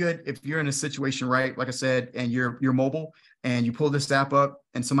going to be good if you're in a situation, right, like I said, and you're mobile and you pull this app up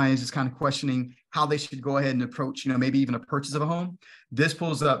and somebody is just kind of questioning how they should go ahead and approach, maybe even a purchase of a home. This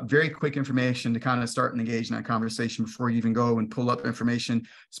pulls up very quick information to kind of start and engage in that conversation before you even go and pull up information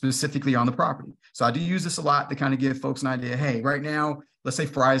specifically on the property. So I do use this a lot to kind of give folks an idea. Hey, right now, let's say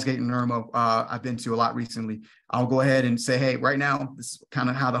Friarsgate and Irmo, I've been to a lot recently. I'll go ahead and say, hey, right now, this is kind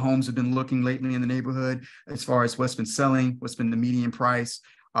of how the homes have been looking lately in the neighborhood, as far as what's been selling, what's been the median price,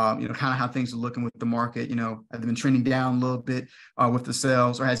 kind of how things are looking with the market. Have they been trending down a little bit with the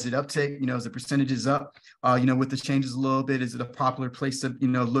sales, or has it uptick? Is the percentages up? With the changes a little bit, is it a popular place to,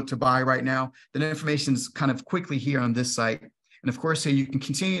 look to buy right now? Then information is kind of quickly here on this site. And of course, here you can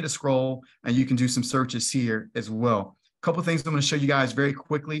continue to scroll and you can do some searches here as well. A couple of things I'm going to show you guys very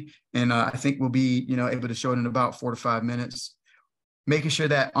quickly, and I think we'll be, able to show it in about 4 to 5 minutes. Making sure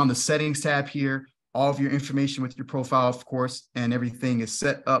that on the settings tab here, all of your information with your profile, of course, and everything is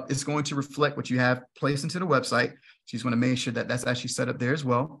set up. It's going to reflect what you have placed into the website. So you just want to make sure that that's actually set up there as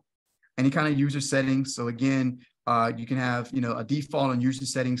well. Any kind of user settings. So again, you can have, a default on user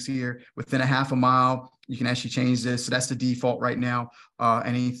settings here. Within a half a mile, you can actually change this. So that's the default right now.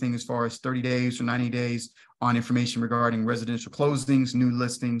 Anything as far as 30 days or 90 days on information regarding residential closings, new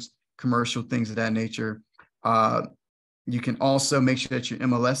listings, commercial, things of that nature. You can also make sure that your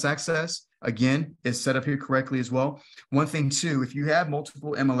MLS access, again, is set up here correctly as well. One thing too, if you have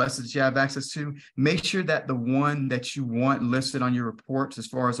multiple MLSs that you have access to, make sure that the one that you want listed on your reports as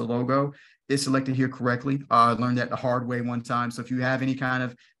far as a logo is selected here correctly. I learned that the hard way one time. So if you have any kind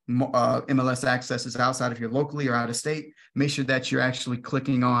of MLS accesses outside of here locally or out of state, make sure that you're actually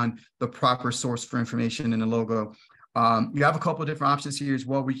clicking on the proper source for information in the logo. You have a couple of different options here as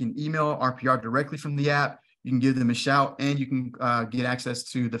well. We can email RPR directly from the app. You can give them a shout, and you can get access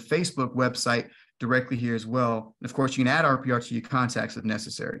to the Facebook website directly here as well. And of course, you can add RPR to your contacts if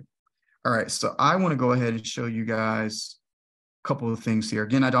necessary. All right, so I want to go ahead and show you guys a couple of things here.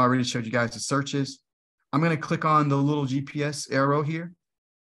 Again, I'd already showed you guys the searches. I'm going to click on the little GPS arrow here,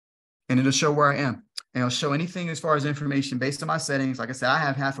 and it'll show where I am. And it'll show anything as far as information based on my settings. Like I said, I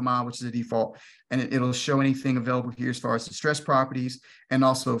have half a mile, which is a default, and it'll show anything available here as far as distressed properties, and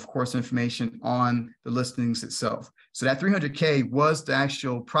also, of course, information on the listings itself. So that 300K was the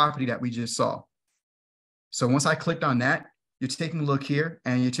actual property that we just saw. So once I clicked on that, you're taking a look here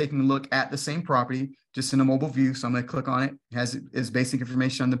and you're taking a look at the same property, just in a mobile view. So I'm going to click on it. It has its basic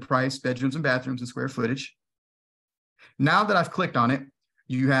information on the price, bedrooms and bathrooms, and square footage. Now that I've clicked on it,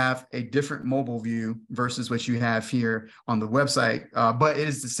 you have a different mobile view versus what you have here on the website, but it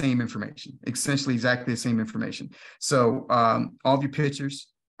is the same information, essentially exactly the same information. So all of your pictures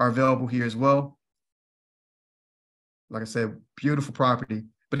are available here as well. Like I said, beautiful property.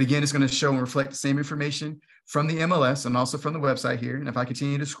 But again, it's going to show and reflect the same information from the MLS and also from the website here. And if I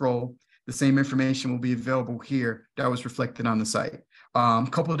continue to scroll, the same information will be available here that was reflected on the site. A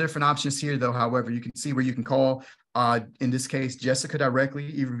couple of different options here, though. However, you can see where you can call, in this case, Jessica directly,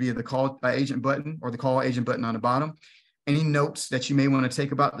 either via the call agent button or the call agent button on the bottom. Any notes that you may want to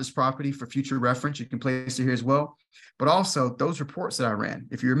take about this property for future reference, you can place it here as well. But also those reports that I ran.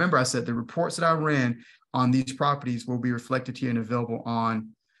 If you remember, I said the reports that I ran on these properties will be reflected here and available on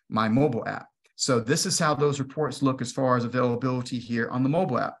my mobile app. So this is how those reports look as far as availability here on the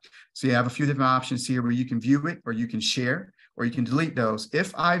mobile app. So you have a few different options here where you can view it, or you can share, or you can delete those.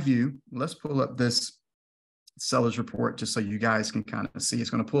 If I view, let's pull up this seller's report just so you guys can kind of see. It's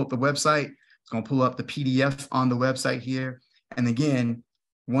going to pull up the website. It's going to pull up the PDF on the website here. And again,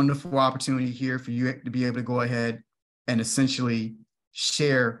 wonderful opportunity here for you to be able to go ahead and essentially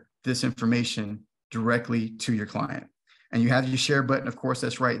share this information directly to your client. And you have your share button, of course,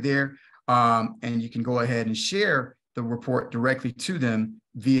 that's right there. And you can go ahead and share the report directly to them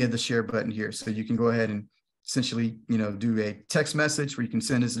via the share button here. So you can go ahead and essentially, do a text message where you can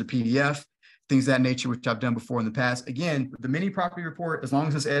send this to the PDF, things of that nature, which I've done before in the past. Again, with the mini property report, as long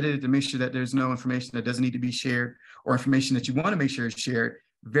as it's edited to make sure that there's no information that doesn't need to be shared or information that you want to make sure is shared,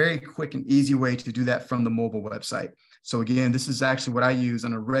 very quick and easy way to do that from the mobile website. So again, this is actually what I use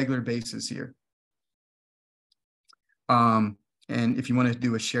on a regular basis here. And if you want to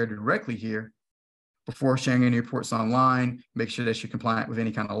do a share directly here, before sharing any reports online, make sure that you're compliant with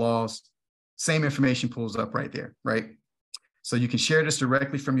any kind of laws. Same information pulls up right there, right? So you can share this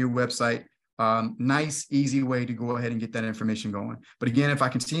directly from your website. Nice, easy way to go ahead and get that information going. But again, if I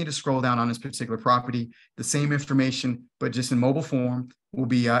continue to scroll down on this particular property, the same information, but just in mobile form, will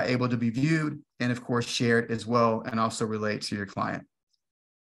be able to be viewed and, of course, shared as well, and also relate to your client.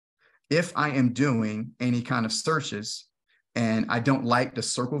 If I am doing any kind of searches and I don't like the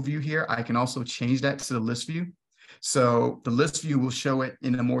circle view here, I can also change that to the list view. So the list view will show it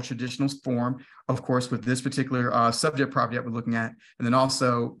in a more traditional form, of course, with this particular subject property that we're looking at, and then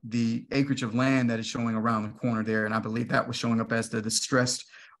also the acreage of land that is showing around the corner there. And I believe that was showing up as the distressed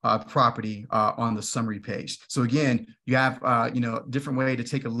property on the summary page. So again, you have different way to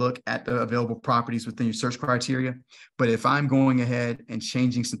take a look at the available properties within your search criteria. But if I'm going ahead and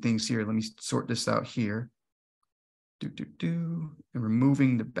changing some things here, let me sort this out here. And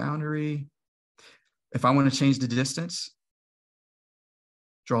removing the boundary. If I want to change the distance,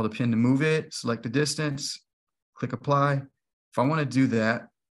 draw the pin to move it, select the distance, click apply. If I want to do that,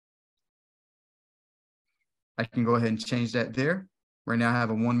 I can go ahead and change that there. Right now I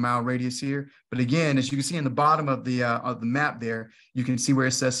have a 1 mile radius here. But again, as you can see in the bottom of the map there, you can see where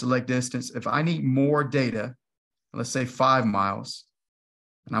it says select distance. If I need more data, let's say 5 miles,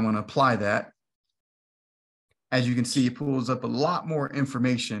 and I want to apply that, as you can see, it pulls up a lot more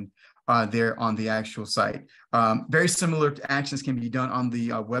information there on the actual site. Very similar actions can be done on the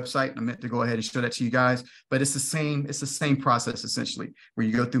website. I meant to go ahead and show that to you guys, but it's the same process essentially, where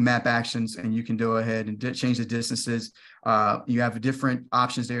you go through map actions and you can go ahead and change the distances. You have different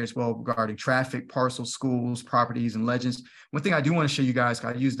options there as well regarding traffic, parcels, schools, properties, and legends. One thing I do want to show you guys,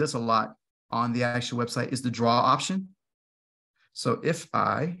 I use this a lot on the actual website, is the draw option. So if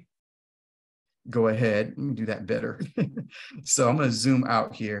I go ahead, let me do that better. So I'm going to zoom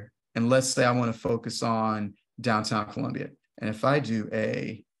out here. And let's say I want to focus on downtown Columbia. And if I do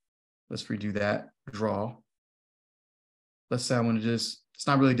let's redo that, draw. Let's say I want to it's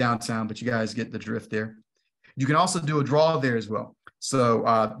not really downtown, but you guys get the drift there. You can also do a draw there as well.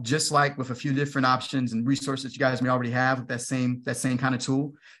 So just like with a few different options and resources you guys may already have with that same kind of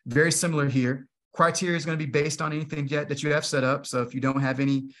tool, very similar here. Criteria is going to be based on anything yet that you have set up. So if you don't have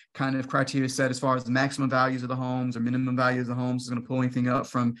any kind of criteria set as far as the maximum values of the homes or minimum values of the homes, it's going to pull anything up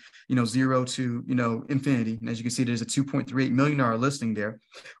from 0 to infinity. And as you can see, there's a $2.38 million listing there.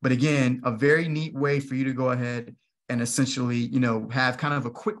 But again, a very neat way for you to go ahead and essentially have kind of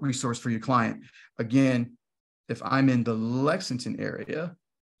a quick resource for your client. Again, if I'm in the Lexington area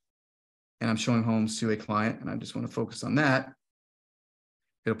and I'm showing homes to a client and I just want to focus on that,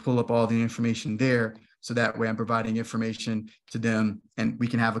 it'll pull up all the information there. So that way I'm providing information to them and we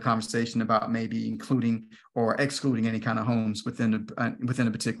can have a conversation about maybe including or excluding any kind of homes within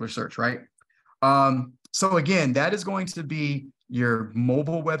a particular search, right? So again, that is going to be your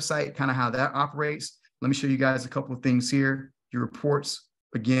mobile website, kind of how that operates. Let me show you guys a couple of things here. Your reports,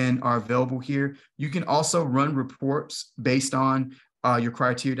 again, are available here. You can also run reports based on your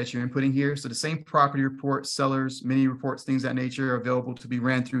criteria that you're inputting here. So the same property reports, sellers, mini reports, things of that nature are available to be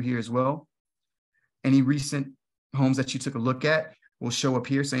ran through here as well. Any recent homes that you took a look at will show up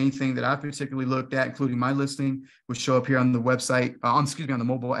here. So anything that I particularly looked at, including my listing, will show up here on the website, on the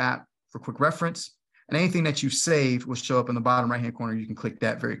mobile app for quick reference. And anything that you saved will show up in the bottom right-hand corner. You can click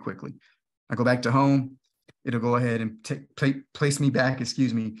that very quickly. I go back to home. It'll go ahead and place me back,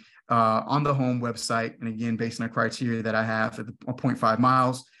 on the home website. And again, based on the criteria that I have at the 0.5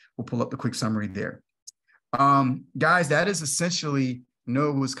 miles, we'll pull up the quick summary there. Guys, that is essentially,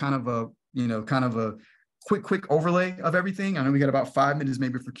 it was kind of a quick overlay of everything. I know we got about 5 minutes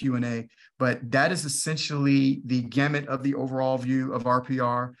maybe for Q&A, but that is essentially the gamut of the overall view of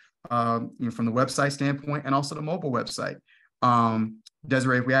RPR, from the website standpoint and also the mobile website.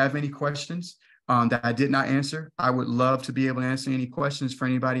 Desiree, if we have any questions that I did not answer, I would love to be able to answer any questions for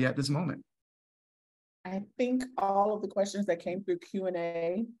anybody at this moment. I think all of the questions that came through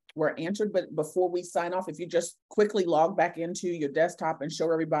Q&A were answered, but before we sign off, if you just quickly log back into your desktop and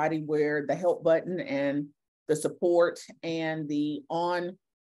show everybody where the help button and the support and the on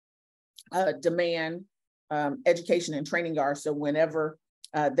demand education and training are, so whenever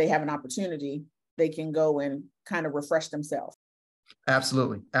they have an opportunity, they can go and kind of refresh themselves.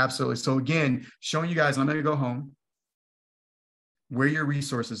 Absolutely. Absolutely. So again, showing you guys, I'm going to go home, where your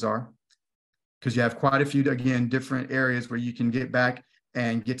resources are, because you have quite a few, again, different areas where you can get back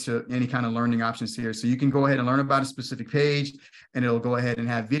and get to any kind of learning options here. So you can go ahead and learn about a specific page, and it'll go ahead and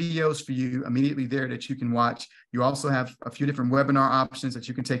have videos for you immediately there that you can watch. You also have a few different webinar options that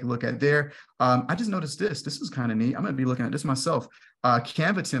you can take a look at there. I just noticed this is kind of neat. I'm going to be looking at this myself.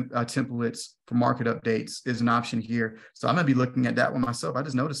 Canva templates for market updates is an option here. So I'm going to be looking at that one myself. I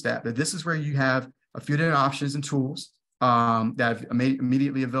just noticed that this is where you have a few different options and tools that are made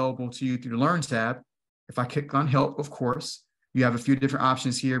immediately available to you through the Learn tab. If I click on Help, of course, you have a few different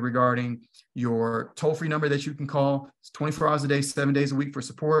options here regarding your toll-free number that you can call. It's 24 hours a day, 7 days a week for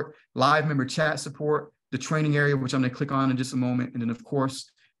support, live member chat support, the training area, which I'm going to click on in just a moment, and then, of course,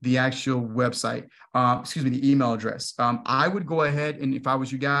 the actual website, the email address. I would go ahead and, if I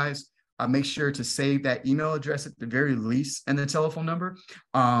was you guys, make sure to save that email address at the very least and the telephone number.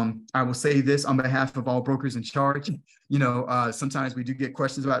 I will say this on behalf of all brokers in charge. Sometimes we do get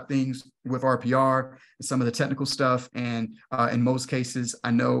questions about things with RPR and some of the technical stuff. And in most cases, I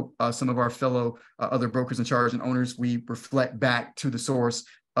know some of our fellow other brokers in charge and owners, we reflect back to the source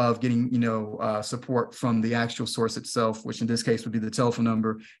of getting, support from the actual source itself, which in this case would be the telephone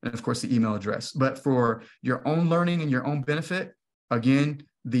number and, of course, the email address. But for your own learning and your own benefit, again,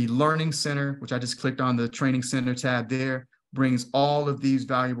 the Learning Center, which I just clicked on the Training Center tab there, brings all of these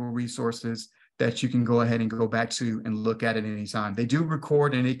valuable resources that you can go ahead and go back to and look at any time. They do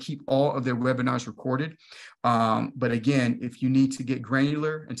record and they keep all of their webinars recorded. But again, if you need to get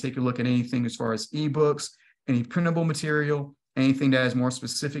granular and take a look at anything as far as ebooks, any printable material, anything that is more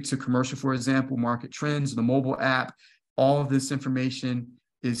specific to commercial, for example, market trends, the mobile app, all of this information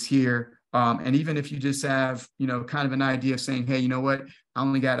is here. And even if you just have, kind of an idea of saying, hey, you know what, I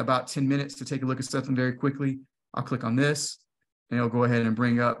only got about 10 minutes to take a look at something very quickly, I'll click on this and it'll go ahead and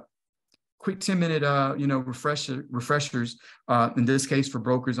bring up quick 10-minute, refreshers, in this case for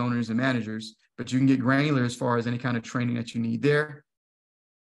brokers, owners, and managers, but you can get granular as far as any kind of training that you need there.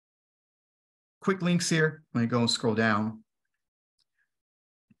 Quick links here. Let me go and scroll down.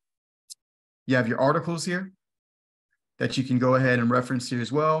 You have your articles here that you can go ahead and reference here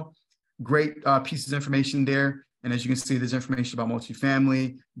as well. Great pieces of information there. And as you can see, there's information about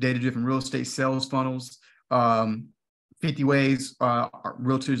multifamily, data-driven real estate sales funnels, 50 ways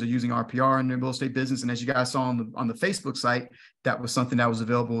realtors are using RPR in their real estate business. And as you guys saw on the Facebook site, that was something that was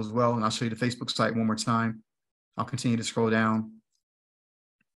available as well. And I'll show you the Facebook site one more time. I'll continue to scroll down.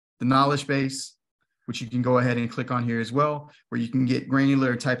 The knowledge base, which you can go ahead and click on here as well, where you can get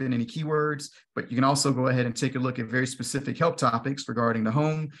granular and type in any keywords, but you can also go ahead and take a look at very specific help topics regarding the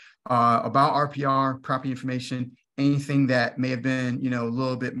home, about RPR, property information, anything that may have been, a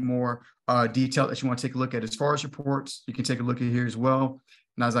little bit more detailed that you want to take a look at. As far as reports, you can take a look at here as well.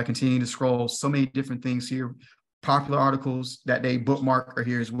 And as I continue to scroll, so many different things here. Popular articles that they bookmark are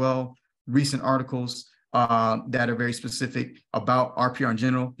here as well. Recent articles that are very specific about RPR in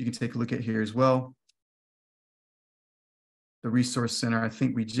general, you can take a look at here as well. The Resource Center, I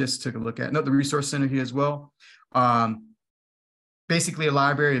think we just took a look at. No, the Resource Center here as well. Basically a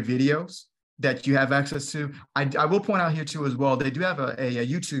library of videos that you have access to. I will point out here too as well, they do have a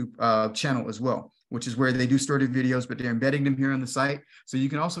YouTube channel as well. which is where they do store their videos, but they're embedding them here on the site. So you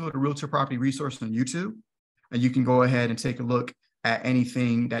can also go to Realtor Property Resource on YouTube, and you can go ahead and take a look at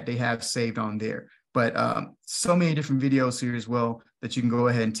anything that they have saved on there. But so many different videos here as well that you can go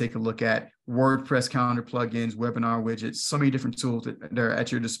ahead and take a look at. WordPress calendar plugins, webinar widgets, so many different tools that are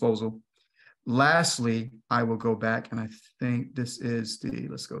at your disposal. Lastly, I will go back, and I think this is the,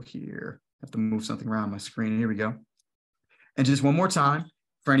 let's go here. I have to move something around my screen. Here we go. And just one more time,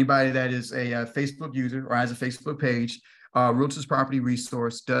 for anybody that is a Facebook user or has a Facebook page, REALTORS Property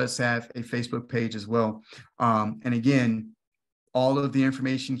Resource does have a Facebook page as well. And again, all of the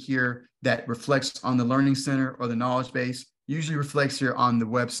information here that reflects on the Learning Center or the knowledge base usually reflects here on the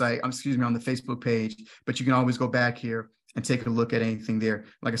website, on the Facebook page, but you can always go back here and take a look at anything there.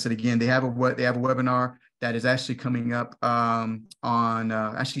 Like I said, again, they have a webinar that is actually coming up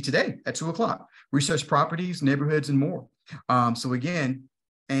actually today at 2 o'clock, research properties, neighborhoods, and more. So again,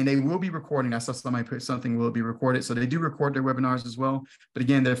 and they will be recording. I saw somebody put something will be recorded. So they do record their webinars as well. But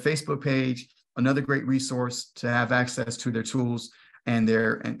again, their Facebook page, another great resource to have access to their tools and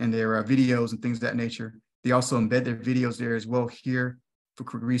their videos and things of that nature. They also embed their videos there as well here for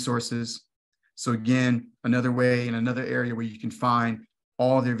quick resources. So again, another way and another area where you can find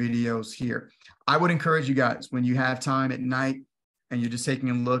all their videos here. I would encourage you guys, when you have time at night and you're just taking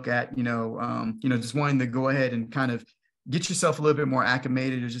a look at, just wanting to go ahead and kind of get yourself a little bit more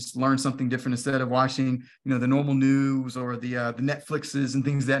acclimated or just learn something different instead of watching, the normal news or the Netflixes and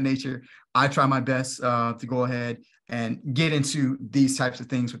things of that nature. I try my best to go ahead and get into these types of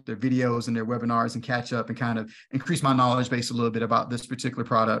things with their videos and their webinars and catch up and kind of increase my knowledge base a little bit about this particular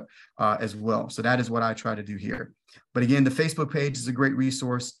product as well. So that is what I try to do here. But again, the Facebook page is a great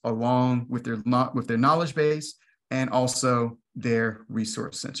resource along with their knowledge base and also their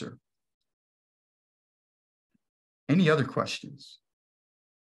resource center. Any other questions?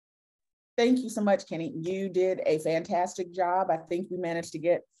 Thank you so much, Kenny. You did a fantastic job. I think we managed to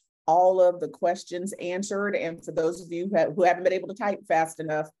get all of the questions answered. And for those of you who haven't been able to type fast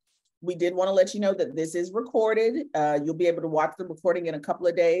enough, we did want to let you know that this is recorded. You'll be able to watch the recording in a couple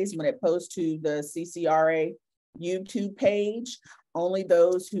of days when it posts to the CCRA YouTube page. Only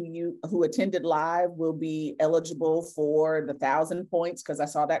those who attended live will be eligible for the 1,000 points, because I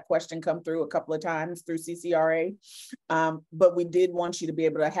saw that question come through a couple of times through CCRA. But we did want you to be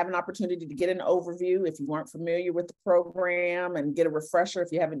able to have an opportunity to get an overview if you weren't familiar with the program and get a refresher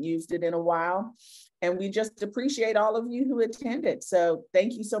if you haven't used it in a while. And we just appreciate all of you who attended. So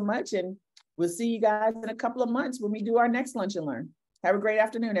thank you so much. And we'll see you guys in a couple of months when we do our next Lunch and Learn. Have a great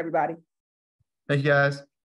afternoon, everybody. Thank you, guys.